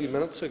said a few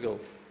minutes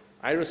ago,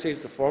 I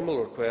received a formal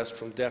request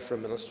from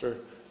DEFRA Minister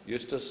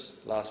Eustace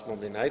last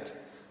Monday night,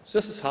 so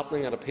this is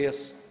happening at a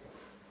pace.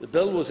 The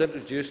bill was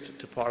introduced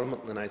to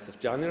Parliament on the 9th of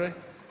January.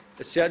 It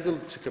is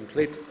scheduled to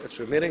complete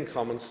its remaining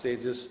comment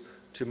stages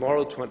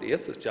tomorrow,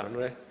 20th of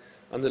January,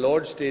 and the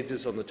Lord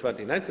stages on the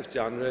 29th of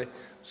January,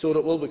 so that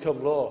it will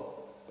become law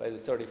by the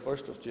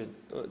 31st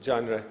of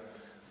January,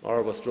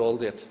 our withdrawal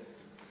date.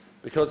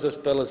 Because this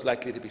bill is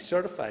likely to be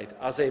certified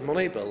as a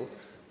money bill,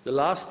 the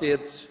last date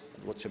at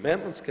which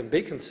amendments can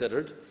be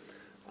considered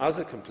as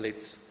it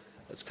completes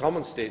its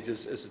common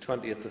stages is the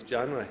 20th of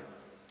January.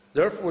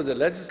 Therefore, the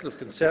legislative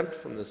consent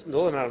from the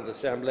Northern Ireland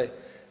Assembly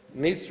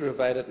needs to be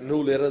provided no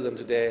later than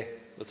today.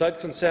 Without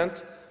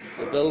consent,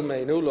 the bill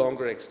may no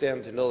longer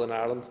extend to Northern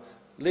Ireland,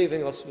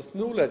 leaving us with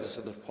no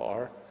legislative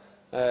power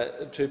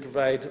to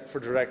provide for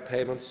direct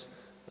payments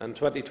in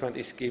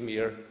 2020 scheme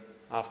year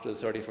after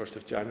the 31st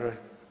of January.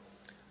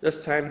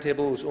 This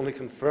timetable was only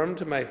confirmed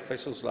to my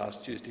officials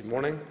last Tuesday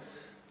morning.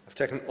 I have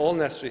taken all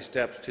necessary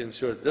steps to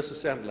ensure that this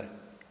Assembly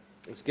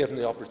is given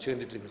the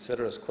opportunity to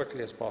consider as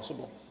quickly as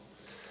possible.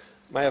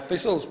 My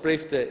officials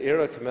briefed the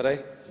ERA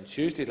Committee on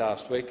Tuesday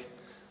last week,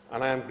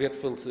 and I am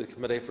grateful to the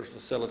Committee for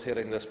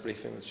facilitating this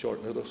briefing at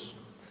short notice.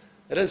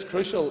 It is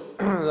crucial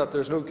that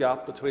there is no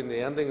gap between the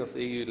ending of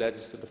the EU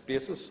legislative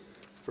basis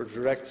for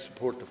direct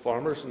support to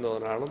farmers in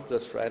Northern Ireland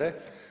this Friday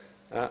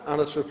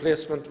and its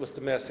replacement with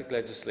domestic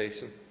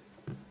legislation.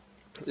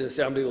 The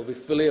Assembly will be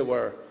fully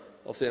aware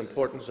of the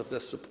importance of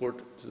this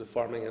support to the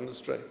farming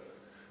industry.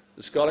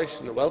 The Scottish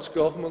and the Welsh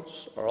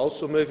governments are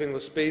also moving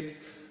with speed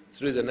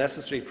through the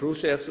necessary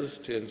processes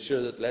to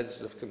ensure that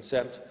legislative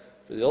consent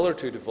for the other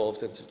two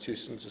devolved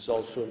institutions is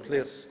also in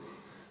place.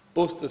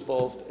 Both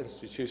devolved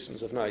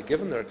institutions have now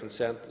given their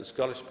consent to the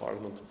Scottish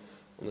Parliament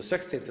on the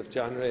 16th of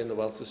January and the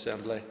Welsh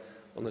Assembly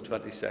on the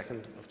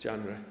 22nd of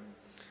January.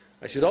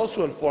 I should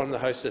also inform the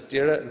House that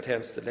DAERA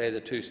intends to lay the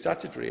two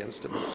statutory instruments